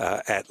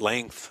at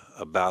length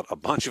about a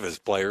bunch of his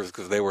players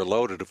because they were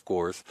loaded, of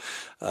course.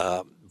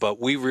 But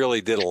we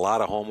really did a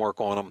lot of homework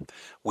on him.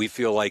 We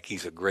feel like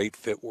he's a great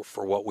fit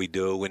for what we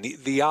do. And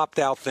the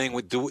opt-out thing,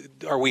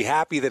 are we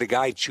happy that a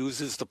guy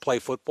chooses to play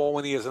football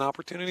when he has an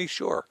opportunity?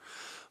 Sure.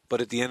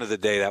 But at the end of the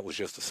day, that was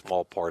just a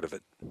small part of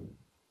it.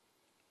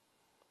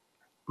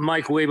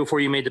 Mike, way before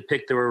you made the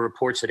pick, there were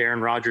reports that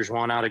Aaron Rodgers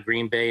wanted out of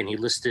Green Bay, and he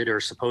listed or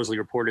supposedly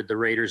reported the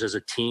Raiders as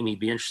a team he'd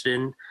be interested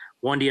in.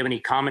 One, do you have any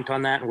comment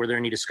on that? And were there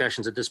any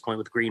discussions at this point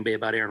with Green Bay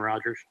about Aaron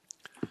Rodgers?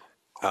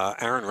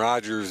 Aaron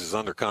Rodgers is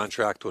under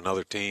contract to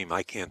another team.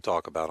 I can't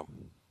talk about him.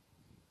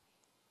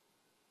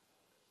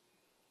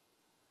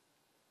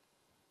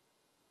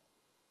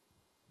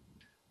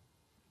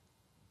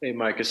 Hey,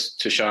 Mike, it's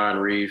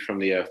Tashawn Reed from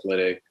The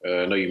Athletic.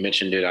 I know you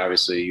mentioned it.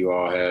 Obviously, you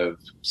all have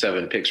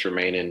 7 picks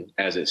remaining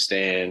as it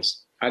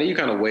stands. How do you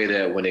kind of weigh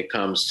that when it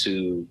comes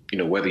to,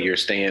 whether you're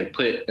staying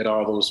put at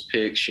all those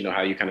picks,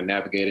 how you kind of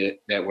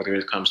navigate that, whether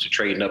it comes to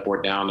trading up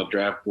or down the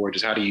draft board?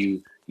 Just how do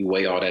you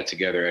weigh all that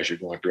together as you're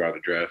going throughout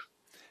the draft?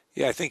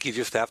 Yeah, I think you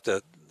just have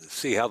to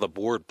see how the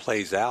board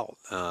plays out.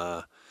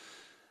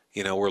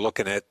 We're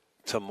looking at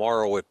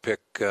tomorrow at pick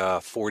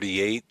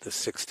 48, the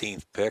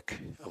 16th pick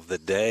of the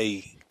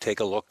day. Take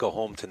a look, go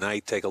home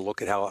tonight, take a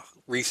look at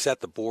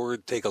reset the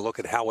board, take a look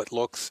at how it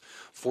looks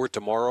for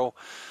tomorrow.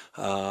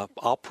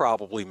 I'll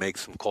probably make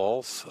some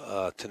calls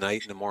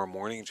tonight and tomorrow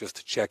morning just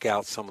to check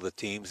out some of the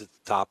teams at the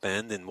top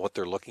end and what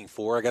they're looking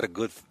for. I got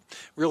a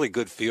really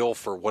good feel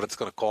for what it's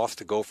going to cost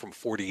to go from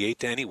 48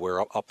 to anywhere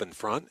up in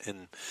front.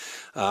 And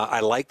I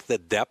like the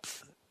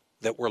depth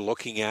that we're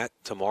looking at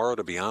tomorrow,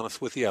 to be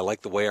honest with you. I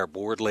like the way our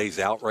board lays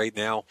out right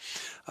now.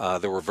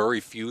 There were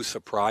very few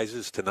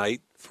surprises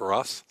tonight for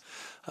us.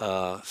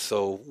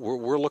 So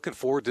we're looking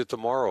forward to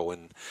tomorrow.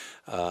 And,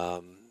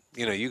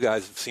 you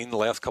guys have seen the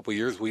last couple of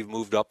years, we've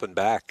moved up and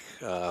back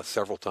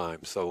several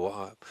times.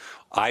 So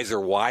eyes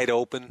are wide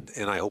open,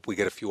 and I hope we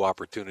get a few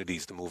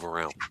opportunities to move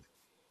around.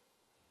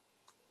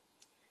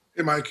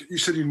 Hey, Mike, you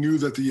said you knew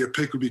that the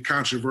pick would be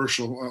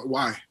controversial.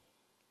 Why?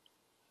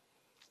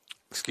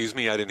 Excuse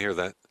me, I didn't hear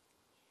that.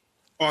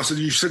 Oh, so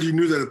you said you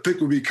knew that a pick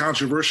would be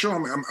controversial.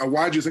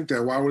 Why do you think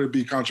that? Why would it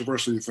be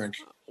controversial, you think?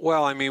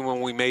 Well, I mean, when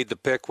we made the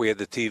pick, we had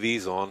the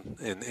TVs on,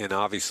 and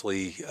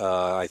obviously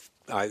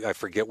I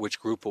forget which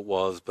group it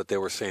was, but they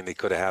were saying they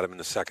could have had him in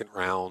the second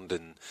round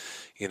and,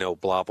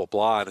 blah, blah,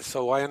 blah. And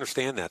so I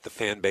understand that. The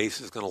fan base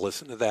is going to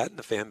listen to that, and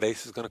the fan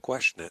base is going to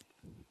question it.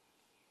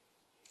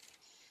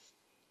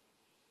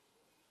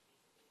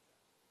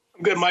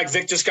 I'm good, Mike.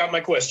 Vic just got my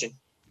question.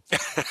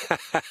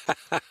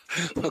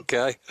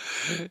 Okay.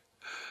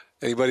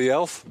 Anybody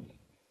else?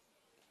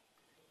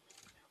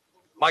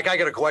 Mike, I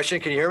got a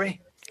question. Can you hear me?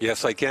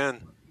 Yes, I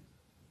can.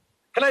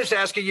 Can I just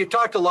ask you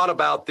talked a lot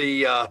about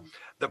the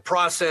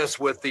process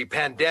with the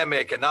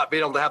pandemic and not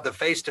being able to have the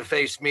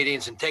face-to-face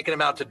meetings and taking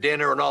them out to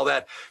dinner and all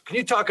that. Can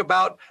you talk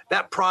about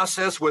that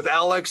process with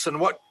Alex and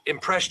what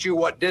impressed you,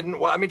 what didn't?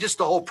 Well, I mean, just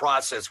the whole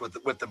process with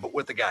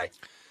the guy.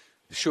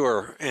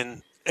 Sure.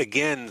 And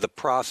again, the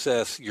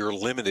process, you're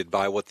limited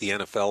by what the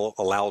NFL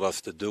allowed us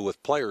to do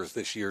with players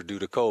this year due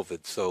to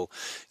COVID. So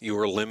you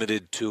were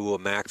limited to a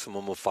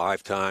maximum of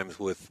 5 times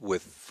with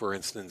for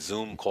instance,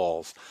 Zoom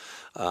calls.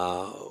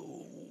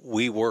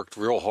 We worked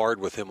real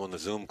hard with him on the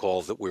Zoom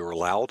calls that we were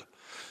allowed.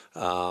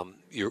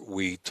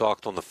 We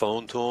talked on the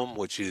phone to him,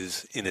 which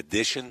is in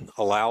addition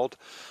allowed.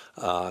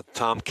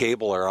 Tom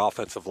Cable, our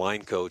offensive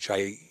line coach,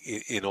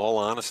 in all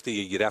honesty,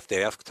 you'd have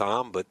to ask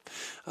Tom, but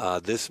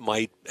this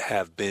might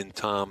have been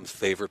Tom's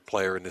favorite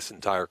player in this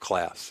entire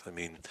class. I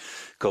mean,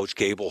 Coach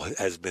Cable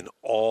has been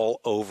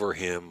all over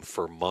him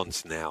for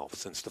months now,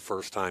 since the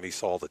first time he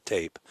saw the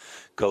tape.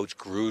 Coach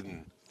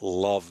Gruden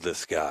loved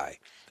this guy.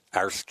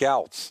 Our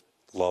scouts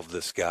love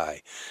this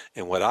guy.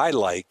 And what I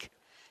like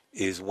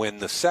is when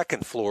the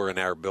second floor in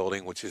our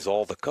building, which is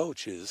all the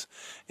coaches,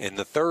 and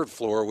the third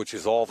floor, which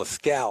is all the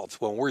scouts,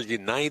 when we're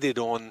united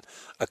on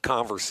a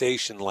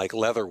conversation like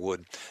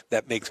Leatherwood,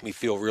 that makes me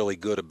feel really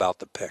good about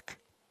the pick.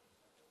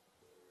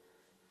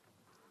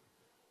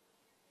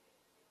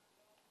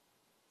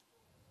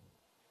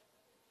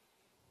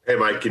 Hey,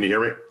 Mike, can you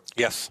hear me?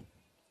 Yes.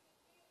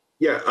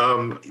 Yeah,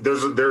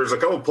 there's a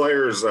couple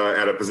players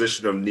at a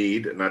position of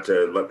need, not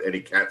to let any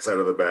cats out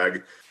of the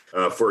bag.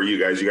 For you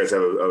guys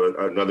have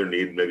another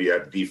need, maybe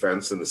at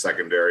defense in the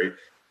secondary,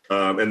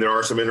 and there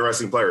are some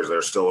interesting players that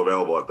are still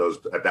available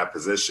at that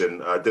position.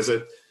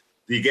 Do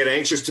you get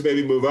anxious to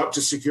maybe move up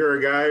to secure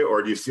a guy,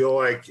 or do you feel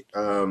like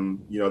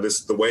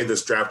the way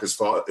this draft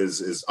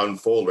is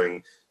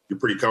unfolding, you're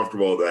pretty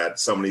comfortable that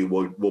somebody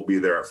will be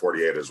there at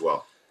 48 as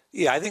well?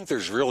 Yeah, I think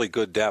there's really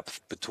good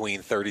depth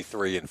between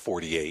 33 and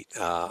 48.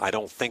 I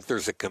don't think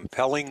there's a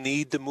compelling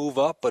need to move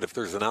up, but if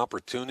there's an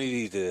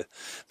opportunity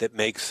that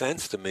makes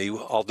sense to me,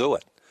 I'll do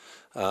it.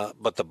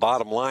 But the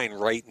bottom line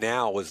right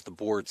now, as the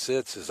board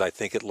sits, is I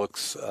think it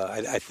looks.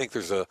 I think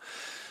there's a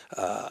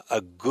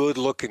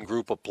good-looking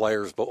group of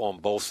players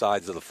on both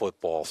sides of the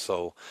football.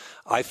 So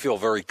I feel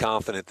very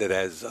confident that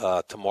as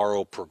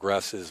tomorrow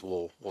progresses,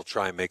 we'll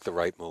try and make the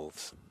right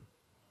moves.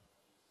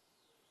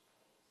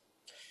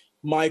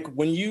 Mike,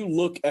 when you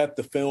look at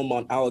the film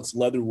on Alex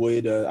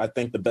Leatherwood, I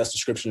think the best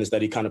description is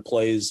that he kind of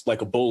plays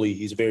like a bully.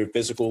 He's very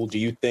physical. Do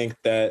you think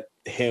that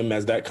him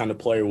as that kind of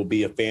player will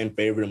be a fan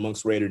favorite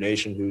amongst Raider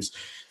Nation, who's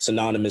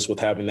synonymous with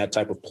having that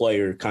type of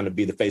player kind of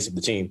be the face of the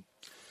team?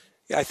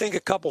 Yeah, I think a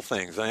couple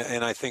things,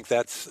 and I think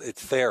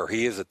it's fair.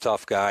 He is a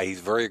tough guy.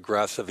 He's very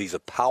aggressive. He's a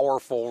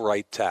powerful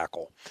right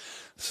tackle.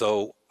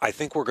 So I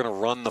think we're going to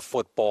run the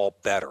football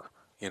better.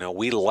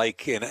 We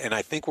like, and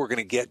I think we're going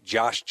to get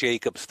Josh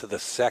Jacobs to the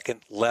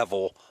second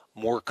level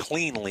more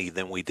cleanly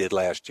than we did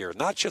last year.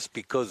 Not just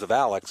because of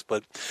Alex,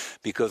 but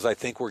because I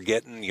think we're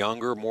getting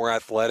younger, more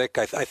athletic.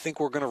 I think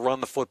we're going to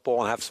run the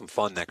football and have some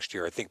fun next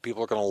year. I think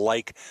people are going to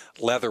like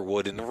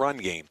Leatherwood in the run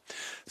game.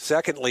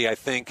 Secondly, I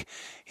think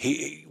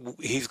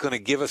he's going to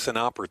give us an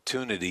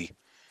opportunity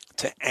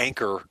to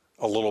anchor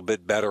a little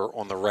bit better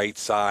on the right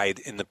side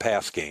in the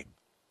pass game.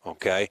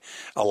 Okay?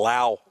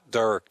 Allow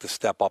Derek to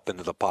step up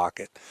into the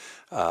pocket,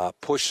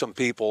 push some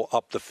people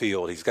up the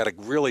field. He's got a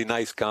really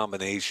nice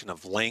combination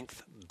of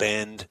length,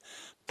 bend,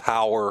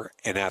 power,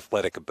 and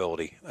athletic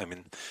ability. I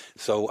mean,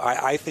 so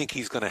I think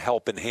he's going to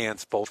help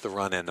enhance both the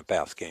run and the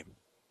pass game.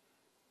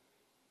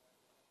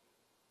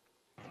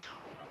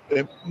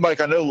 Mike,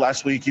 I know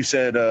last week you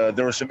said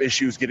there were some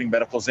issues getting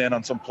medicals in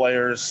on some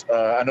players.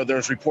 I know there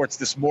was reports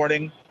this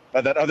morning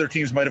that other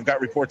teams might have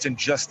got reports in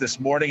just this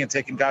morning and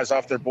taken guys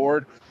off their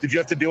board. Did you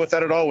have to deal with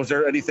that at all? Was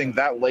there anything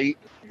that late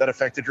that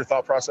affected your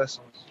thought process?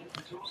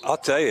 I'll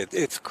tell you,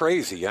 it's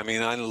crazy. I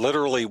mean, I'm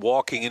literally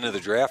walking into the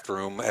draft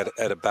room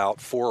at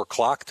about 4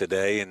 o'clock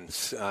today, and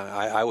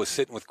I was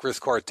sitting with Chris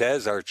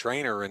Cortez, our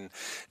trainer, and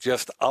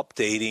just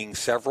updating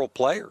several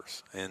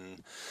players.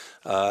 And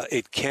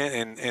it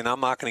can, and I'm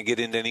not going to get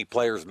into any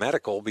player's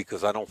medical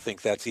because I don't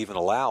think that's even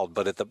allowed,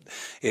 but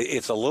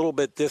it's a little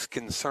bit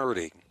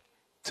disconcerting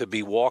to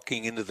be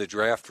walking into the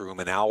draft room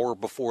an hour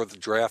before the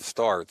draft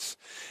starts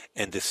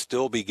and to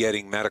still be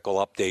getting medical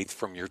updates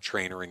from your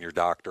trainer and your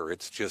doctor.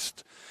 It's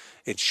just,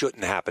 it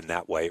shouldn't happen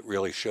that way. It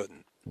really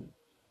shouldn't.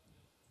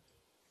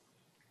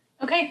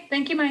 Okay.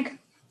 Thank you, Mike.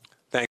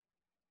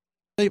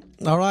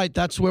 All right,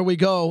 that's where we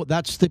go.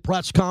 That's the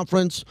press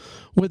conference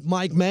with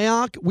Mike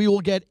Mayock. We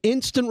will get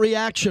instant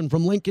reaction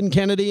from Lincoln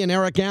Kennedy and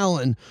Eric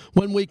Allen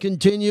when we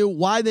continue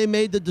why they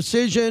made the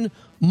decision.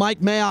 Mike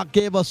Mayock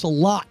gave us a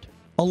lot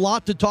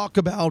to talk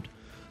about.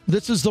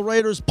 This is the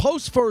Raiders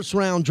post-first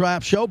round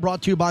draft show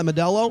brought to you by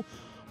Modelo,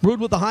 brewed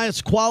with the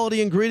highest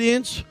quality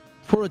ingredients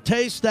for a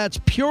taste that's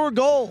pure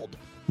gold.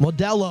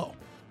 Modelo,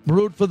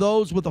 brewed for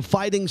those with a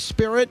fighting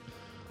spirit.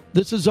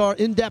 This is our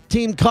in-depth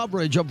team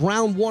coverage of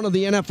round 1 of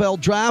the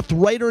NFL Draft.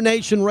 Raider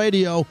Nation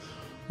Radio,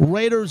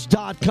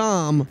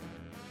 Raiders.com,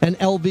 and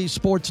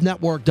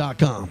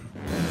LVSportsNetwork.com.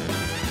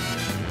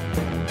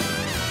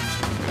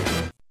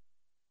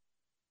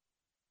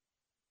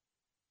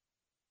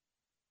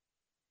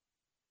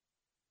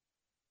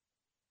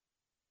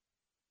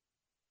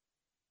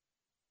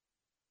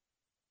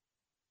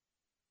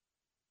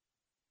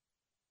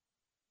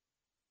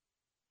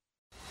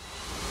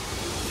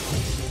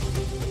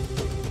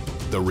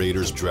 The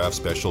Raiders draft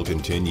special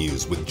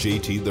continues with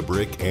JT the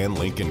Brick and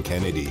Lincoln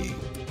Kennedy.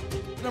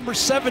 Number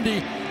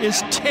 70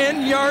 is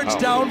 10 yards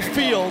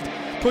downfield,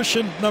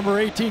 pushing number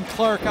 18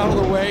 Clark out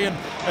of the way. And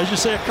as you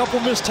say, a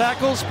couple missed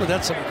tackles, but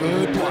that's some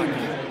good blocking.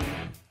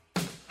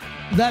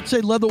 That's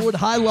a Leatherwood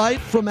highlight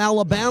from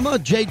Alabama.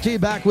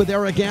 JT back with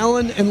Eric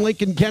Allen and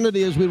Lincoln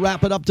Kennedy as we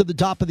wrap it up to the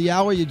top of the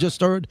hour. You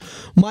just heard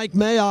Mike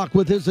Mayock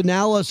with his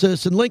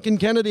analysis. And Lincoln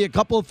Kennedy, a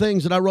couple of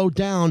things that I wrote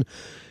down.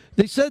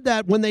 They said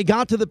that when they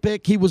got to the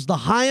pick, he was the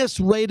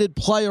highest-rated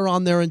player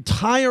on their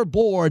entire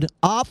board,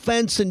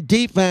 offense and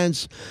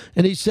defense,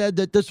 and he said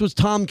that this was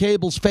Tom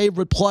Cable's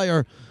favorite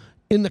player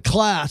in the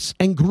class,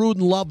 and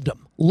Gruden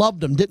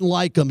loved him, didn't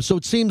like him. So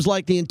it seems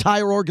like the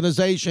entire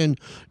organization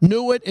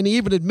knew it, and he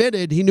even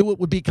admitted he knew it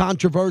would be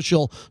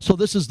controversial, so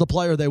this is the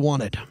player they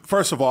wanted.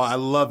 First of all, I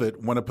love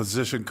it when a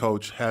position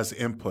coach has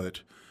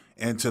input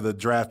into the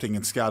drafting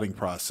and scouting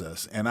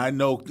process. And I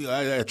know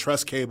I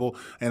trust Cable,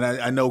 and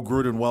I know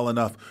Gruden well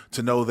enough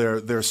to know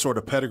their sort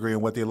of pedigree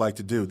and what they like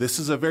to do. This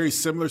is a very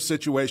similar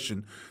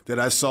situation that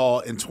I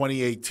saw in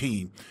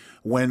 2018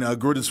 when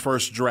Gruden's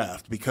first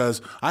draft,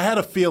 because I had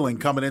a feeling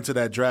coming into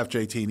that draft,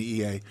 JT and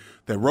EA,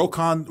 that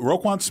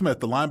Roquan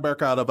Smith, the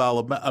linebacker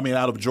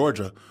out of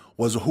Georgia,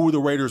 was who the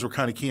Raiders were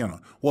kind of keen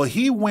on. Well,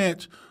 he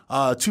went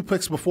 2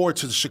 picks before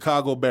to the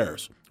Chicago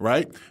Bears,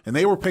 right? And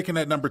they were picking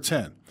at number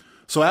 10.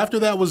 So after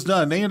that was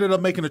done, they ended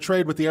up making a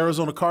trade with the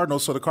Arizona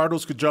Cardinals so the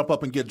Cardinals could jump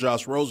up and get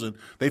Josh Rosen.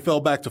 They fell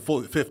back to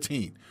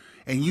 15.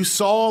 And you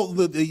saw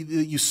when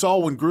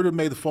Gruden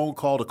made the phone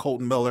call to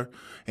Colton Miller,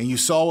 and you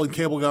saw when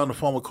Cable got on the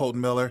phone with Colton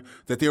Miller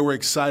that they were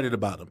excited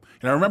about him.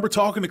 And I remember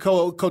talking to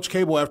Coach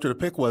Cable after the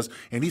pick was,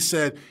 and he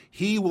said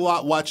he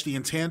watched the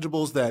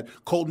intangibles that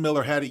Colton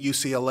Miller had at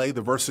UCLA,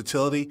 the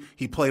versatility.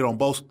 He played on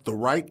both the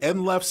right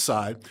and left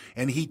side,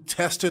 and he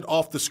tested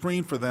off the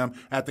screen for them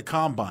at the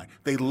Combine.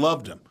 They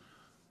loved him.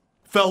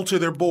 Fell to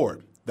their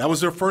board. That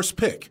was their first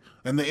pick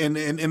in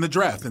the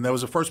draft, and that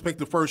was the first pick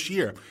the first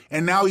year.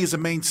 And now he's a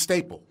main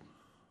staple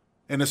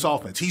in this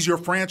offense. He's your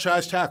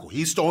franchise tackle.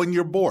 He's on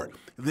your board.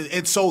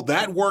 And so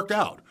that worked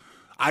out.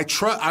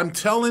 I'm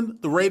telling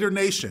the Raider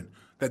Nation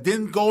that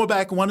didn't go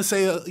back and want to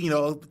say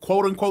a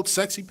quote-unquote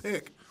sexy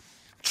pick.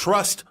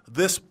 Trust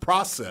this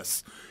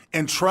process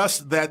and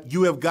trust that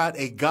you have got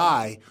a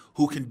guy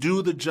who can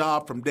do the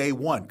job from day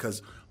one,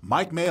 because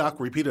Mike Mayock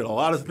repeated a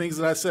lot of the things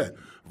that I said.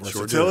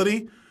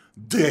 Versatility. Sure,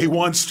 day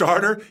one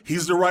starter,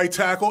 he's the right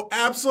tackle.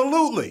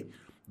 Absolutely.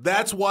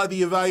 That's why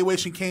the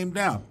evaluation came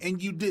down.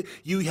 And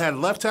you had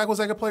left tackles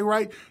that could play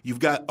right. You've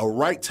got a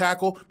right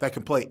tackle that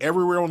can play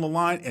everywhere on the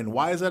line. And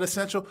why is that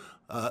essential?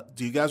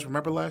 Do you guys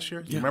remember last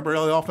year? Do you remember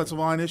all the offensive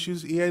line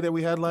issues, EA, that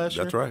we had last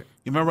year? That's right.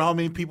 You remember how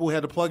many people we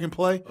had to plug and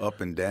play?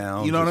 Up and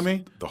down. You know what I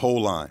mean? The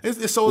whole line. We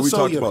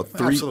talked about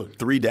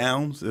three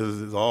downs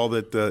is all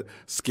that the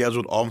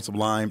scheduled offensive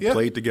line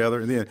played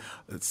together. And then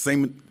the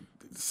same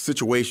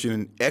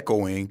situation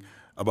echoing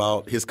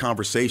about his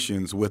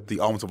conversations with the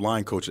offensive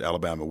line coach at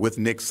Alabama, with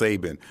Nick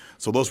Saban.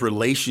 So those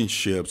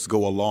relationships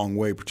go a long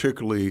way,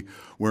 particularly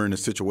we're in a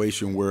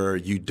situation where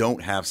you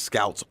don't have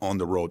scouts on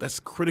the road. That's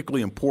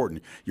critically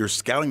important. Your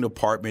scouting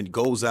department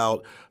goes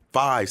out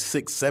 5,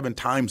 6, 7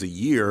 times a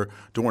year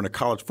during the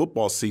college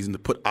football season to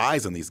put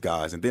eyes on these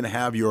guys, and then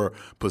have your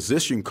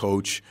position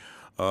coach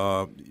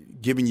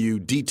giving you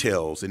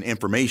details and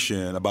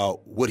information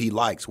about what he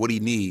likes, what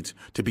he needs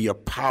to be a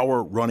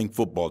power running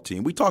football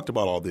team. We talked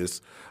about all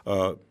this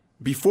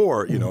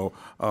before,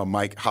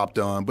 Mike hopped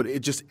on, but it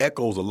just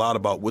echoes a lot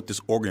about what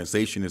this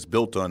organization is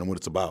built on and what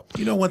it's about.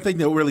 One thing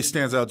that really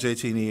stands out,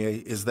 JT and EA,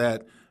 is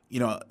that,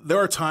 there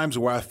are times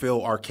where I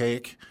feel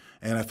archaic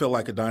and I feel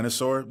like a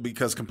dinosaur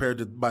because compared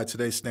to by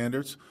today's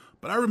standards.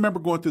 But I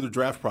remember going through the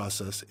draft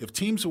process. If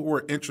teams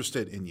were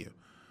interested in you,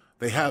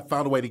 they have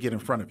found a way to get in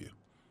front of you.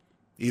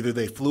 Either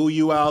they flew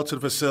you out to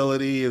the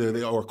facility,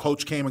 or a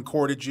coach came and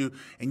courted you,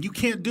 and you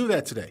can't do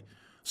that today.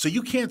 So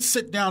you can't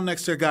sit down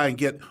next to a guy and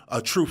get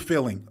a true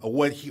feeling of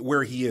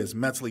where he is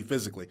mentally,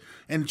 physically.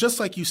 And just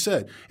like you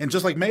said, and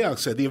just like Mayock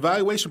said, the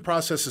evaluation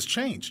process has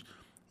changed.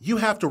 You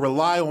have to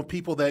rely on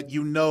people that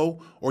you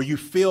know or you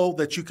feel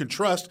that you can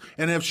trust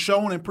and have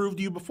shown and proved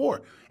to you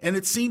before. And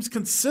it seems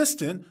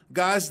consistent,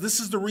 guys. This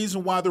is the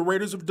reason why the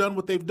Raiders have done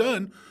what they've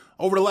done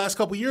over the last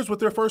couple of years with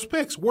their first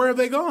picks. Where have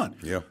they gone?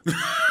 Yeah.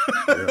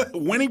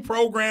 Winning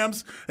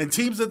programs and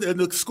teams and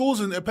the schools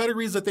and the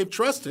pedigrees that they've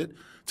trusted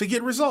to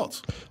get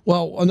results.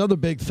 Well, another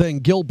big thing,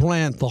 Gil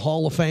Brandt, the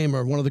Hall of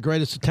Famer, one of the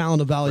greatest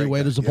talent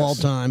evaluators of all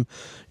time,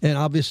 and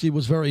obviously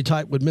was very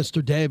tight with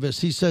Mr. Davis.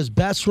 He says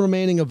best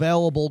remaining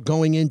available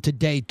going into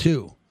day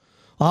 2.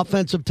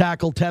 Offensive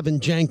tackle Tevin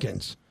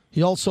Jenkins.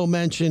 He also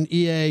mentioned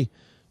EA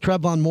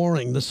Trevon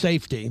Moehrig, the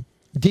safety.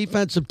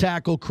 Defensive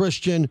tackle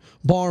Christian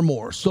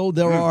Barmore. So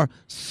there are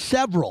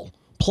several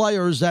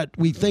players that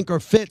we think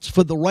are fits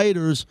for the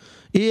Raiders.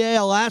 EA,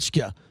 I'll ask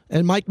you,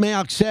 and Mike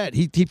Mayock said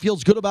he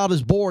feels good about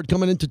his board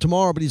coming into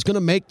tomorrow, but he's going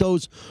to make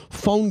those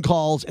phone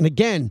calls. And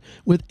again,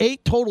 with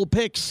 8 total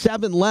picks,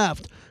 7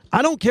 left,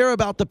 I don't care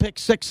about the pick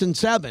 6 and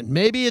 7.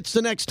 Maybe it's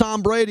the next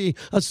Tom Brady,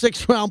 a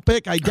 6th-round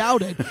pick. I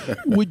doubt it.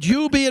 Would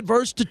you be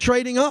adverse to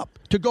trading up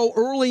to go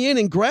early in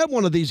and grab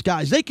one of these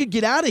guys? They could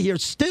get out of here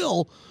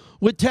still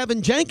with Tevin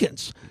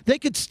Jenkins. They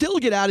could still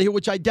get out of here,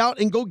 which I doubt,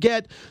 and go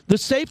get the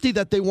safety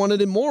that they wanted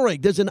in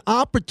Moehrig. There's an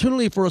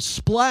opportunity for a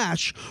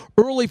splash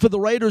early for the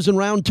Raiders in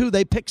round 2.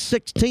 They picked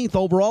 16th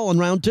overall in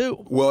round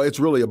 2. Well, it's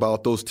really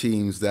about those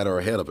teams that are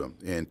ahead of them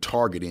and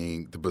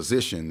targeting the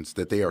positions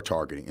that they are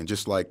targeting. And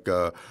just like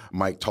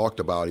Mike talked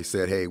about, he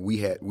said, hey,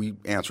 we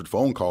answered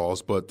phone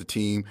calls, but the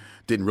team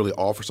didn't really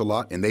offer us a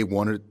lot, and they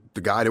wanted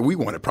the guy that we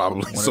wanted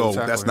probably. So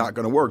that's not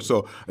going to work.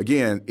 So,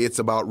 again, it's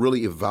about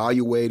really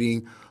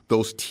evaluating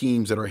those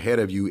teams that are ahead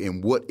of you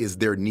and what is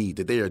their need.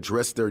 Did they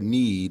address their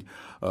need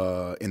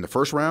in the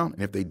first round?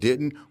 And if they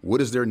didn't, what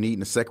is their need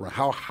in the second round?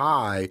 How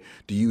high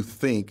do you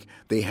think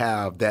they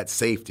have that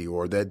safety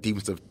or that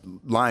defensive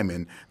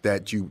lineman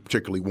that you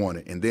particularly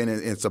wanted? And then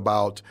it's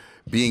about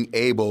being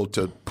able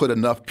to put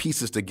enough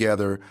pieces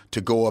together to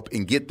go up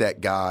and get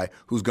that guy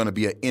who's going to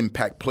be an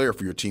impact player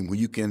for your team, who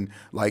you can,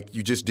 like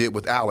you just did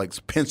with Alex,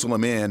 pencil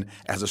him in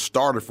as a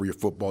starter for your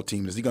football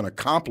team. Is he going to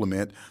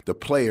complement the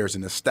players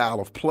and the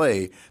style of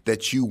play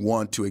that you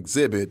want to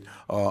exhibit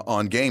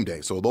on game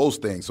day? So those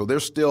things. So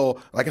there's still,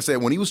 like I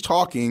said, when he was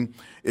talking,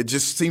 it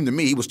just seemed to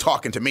me he was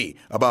talking to me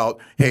about,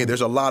 hey,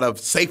 there's a lot of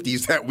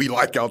safeties that we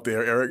like out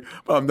there, Eric.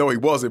 No, he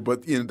wasn't.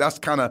 But that's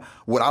kind of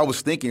what I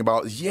was thinking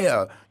about.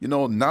 Yeah,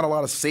 not a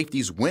lot of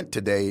safeties went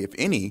today, if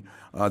any.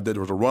 There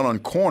was a run on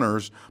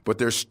corners, but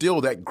there's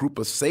still that group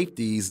of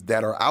safeties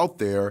that are out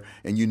there,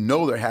 and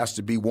there has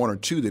to be 1 or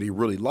 2 that he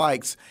really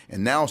likes.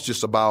 And now it's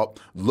just about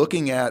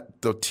looking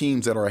at the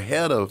teams that are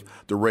ahead of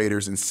the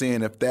Raiders and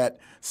seeing if that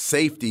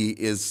safety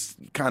is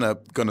kind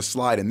of going to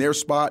slide in their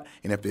spot,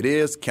 and if it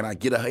is, can I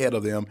get ahead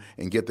of them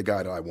and get the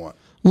guy that I want?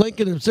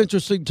 Lincoln, it's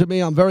interesting to me.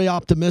 I'm very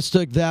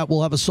optimistic that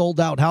we'll have a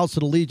sold-out house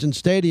at Allegiant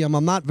Stadium.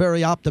 I'm not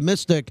very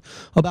optimistic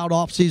about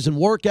off-season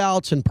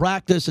workouts and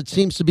practice. It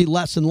seems to be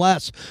less and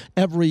less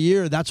every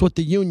year. That's what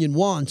the union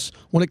wants.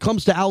 When it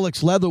comes to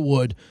Alex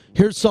Leatherwood,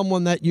 here's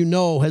someone that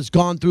has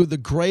gone through the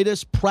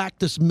greatest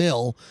practice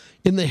mill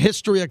in the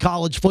history of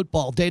college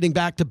football, dating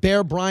back to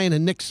Bear Bryant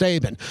and Nick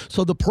Saban.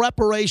 So the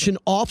preparation,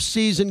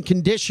 off-season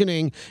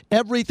conditioning,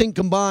 everything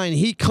combined,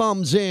 he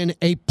comes in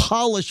a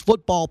polished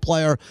football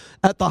player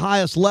at the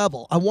highest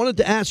level. I wanted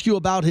to ask you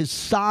about his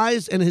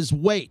size and his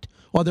weight.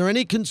 Are there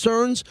any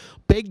concerns?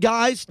 Big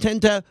guys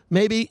tend to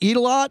maybe eat a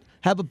lot,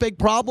 have a big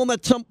problem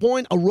at some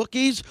point.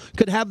 Rookies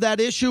could have that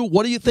issue.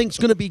 What do you think is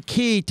going to be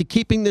key to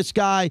keeping this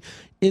guy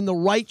in the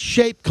right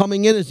shape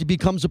coming in as he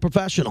becomes a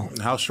professional?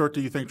 How short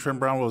do you think Trent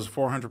Brown was?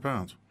 400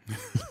 pounds.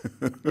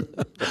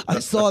 I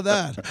saw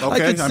that.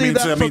 Okay, I could see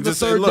that from the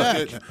third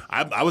deck.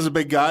 I was a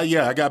big guy.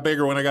 Yeah, I got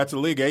bigger when I got to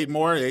the league.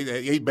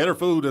 Ate better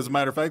food, as a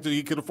matter of fact, so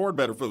you could afford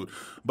better food.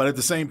 But at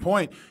the same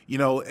point,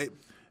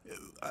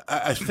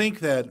 I think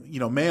that,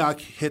 Mayock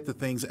hit the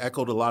things,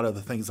 echoed a lot of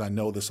the things I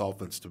know this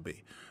offense to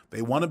be.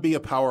 They want to be a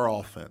power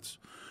offense.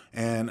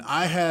 And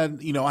I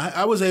had,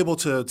 I was able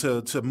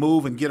to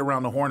move and get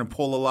around the horn and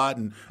pull a lot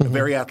and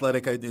very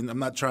athletic. I'm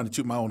not trying to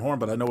toot my own horn,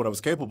 but I know what I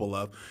was capable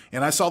of.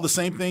 And I saw the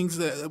same things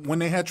when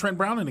they had Trent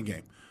Brown in the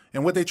game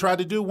and what they tried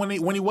to do when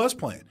he was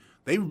playing.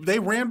 They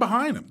ran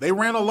behind him. They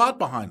ran a lot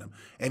behind him.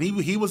 And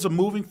he was a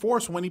moving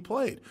force when he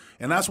played.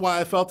 And that's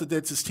why I felt that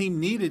this team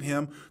needed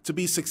him to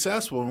be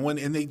successful.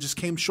 And they just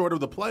came short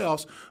of the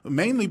playoffs,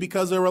 mainly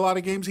because there were a lot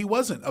of games he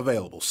wasn't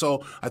available.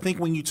 So I think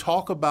when you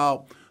talk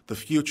about the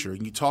future,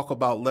 and you talk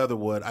about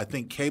Leatherwood, I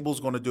think Cable's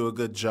going to do a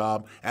good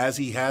job, as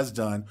he has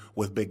done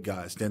with big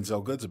guys.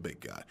 Denzel Good's a big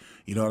guy.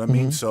 You know what I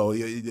mean? So,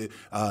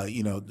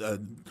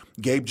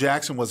 Gabe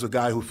Jackson was a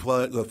guy who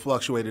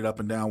fluctuated up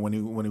and down when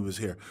he was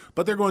here.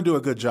 But they're going to do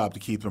a good job to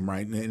keep him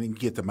right and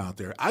get them out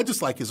there. I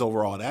just like his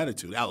overall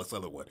attitude, Alex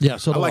Leatherwood. Yeah,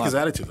 so I like his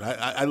attitude.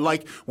 I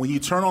like when you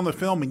turn on the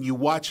film and you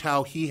watch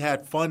how he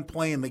had fun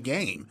playing the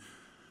game.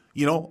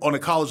 On a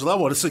college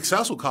level, at a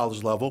successful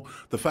college level,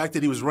 the fact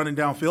that he was running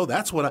downfield,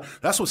 that's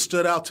what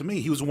stood out to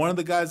me. He was one of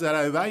the guys that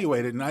I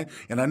evaluated, and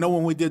I know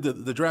when we did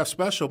the draft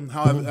special,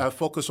 how I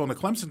focused on the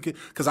Clemson kid,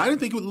 because I didn't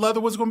think Leather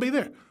was going to be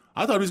there.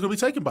 I thought he was going to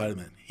be taken by the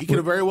men. He could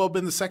have very well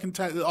been the second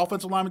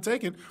offensive lineman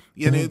taken.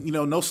 And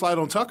no slide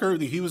on Tucker.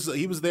 He was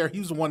there. He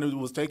was the one who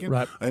was taken,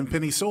 right. And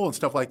Penny Sewell and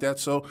stuff like that.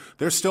 So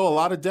there's still a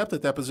lot of depth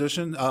at that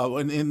position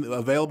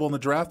available in the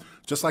draft,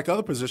 just like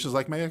other positions,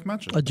 like Mayock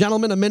mentioned.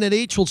 Gentlemen, a minute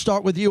each. We'll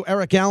start with you,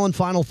 Eric Allen.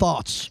 Final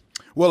thoughts.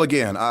 Well,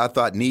 again, I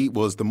thought need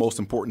was the most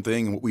important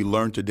thing. And what we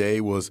learned today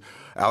was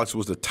Alex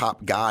was the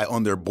top guy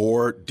on their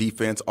board,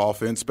 defense,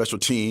 offense, special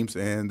teams,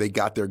 and they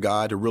got their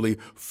guy to really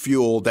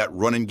fuel that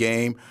running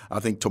game. I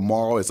think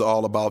tomorrow is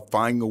all about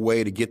finding a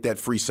way to get that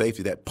free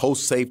safety, that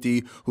post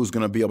safety who's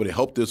going to be able to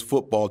help this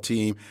football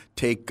team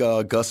take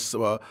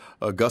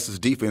Gus's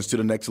defense to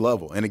the next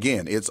level. And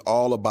again, it's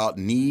all about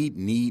need,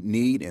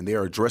 and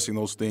they're addressing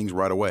those things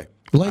right away.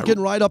 Lincoln,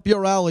 right up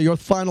your alley. Your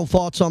final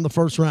thoughts on the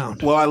first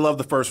round. Well, I love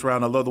the first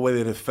round. I love the way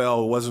that it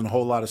fell. It wasn't a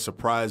whole lot of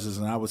surprises,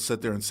 and I would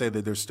sit there and say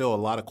that there's still a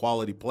lot of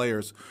quality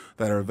players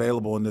that are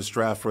available in this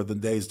draft for the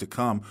days to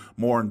come.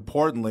 More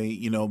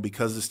importantly,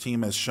 because this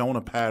team has shown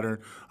a pattern,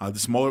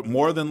 that's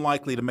more than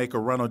likely to make a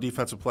run on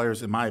defensive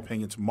players, in my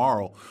opinion,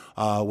 tomorrow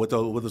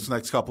with this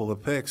next couple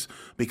of picks,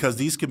 because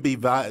these can be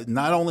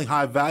not only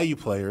high-value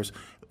players,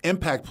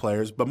 impact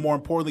players, but more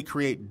importantly,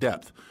 create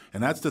depth.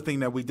 And that's the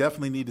thing that we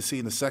definitely need to see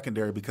in the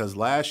secondary, because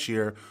last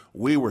year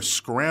we were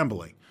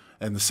scrambling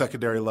in the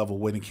secondary level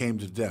when it came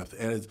to depth,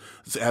 and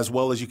as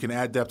well as you can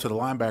add depth to the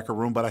linebacker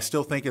room. But I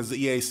still think, as the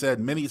EA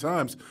said many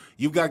times,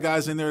 you've got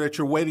guys in there that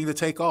you're waiting to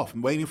take off,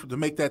 to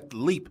make that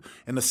leap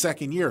in the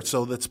second year.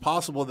 So that's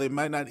possible they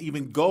might not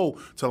even go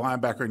to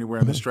linebacker anywhere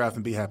in this draft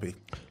and be happy.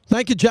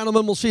 Thank you,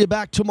 gentlemen. We'll see you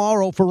back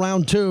tomorrow for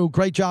round 2.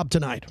 Great job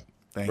tonight.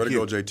 Thank you. Way to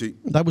go, JT.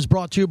 That was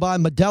brought to you by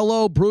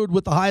Modelo, brewed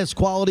with the highest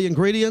quality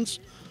ingredients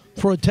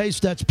for a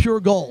taste that's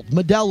pure gold.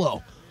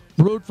 Modelo,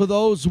 brewed for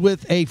those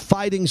with a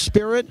fighting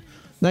spirit.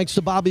 Thanks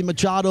to Bobby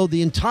Machado,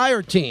 the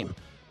entire team,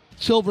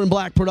 Silver and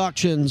Black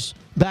Productions,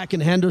 back in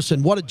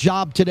Henderson. What a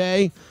job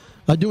today,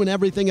 doing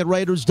everything at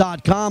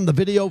Raiders.com, the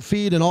video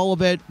feed and all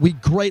of it. We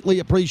greatly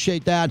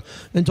appreciate that.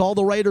 And to all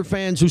the Raider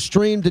fans who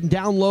streamed and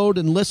downloaded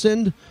and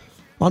listened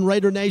on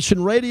Raider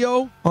Nation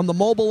Radio, on the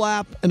mobile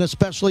app, and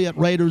especially at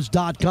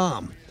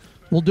Raiders.com.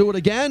 We'll do it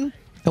again,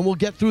 and we'll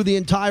get through the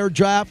entire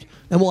draft,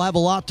 and we'll have a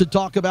lot to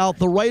talk about.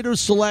 The Raiders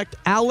select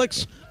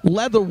Alex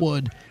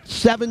Leatherwood,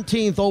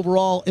 17th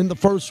overall in the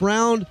first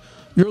round.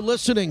 You're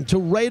listening to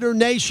Raider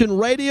Nation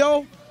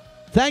Radio.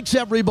 Thanks,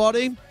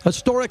 everybody.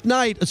 Historic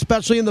night,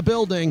 especially in the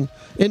building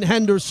in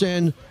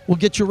Henderson. We'll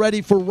get you ready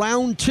for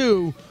round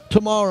 2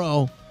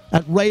 tomorrow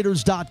at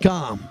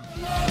Raiders.com.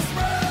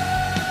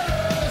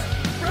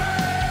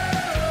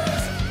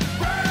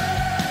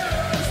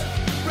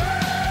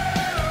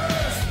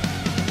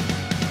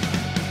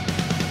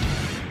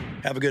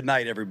 Have a good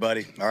night,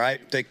 everybody. All right?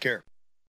 Take care.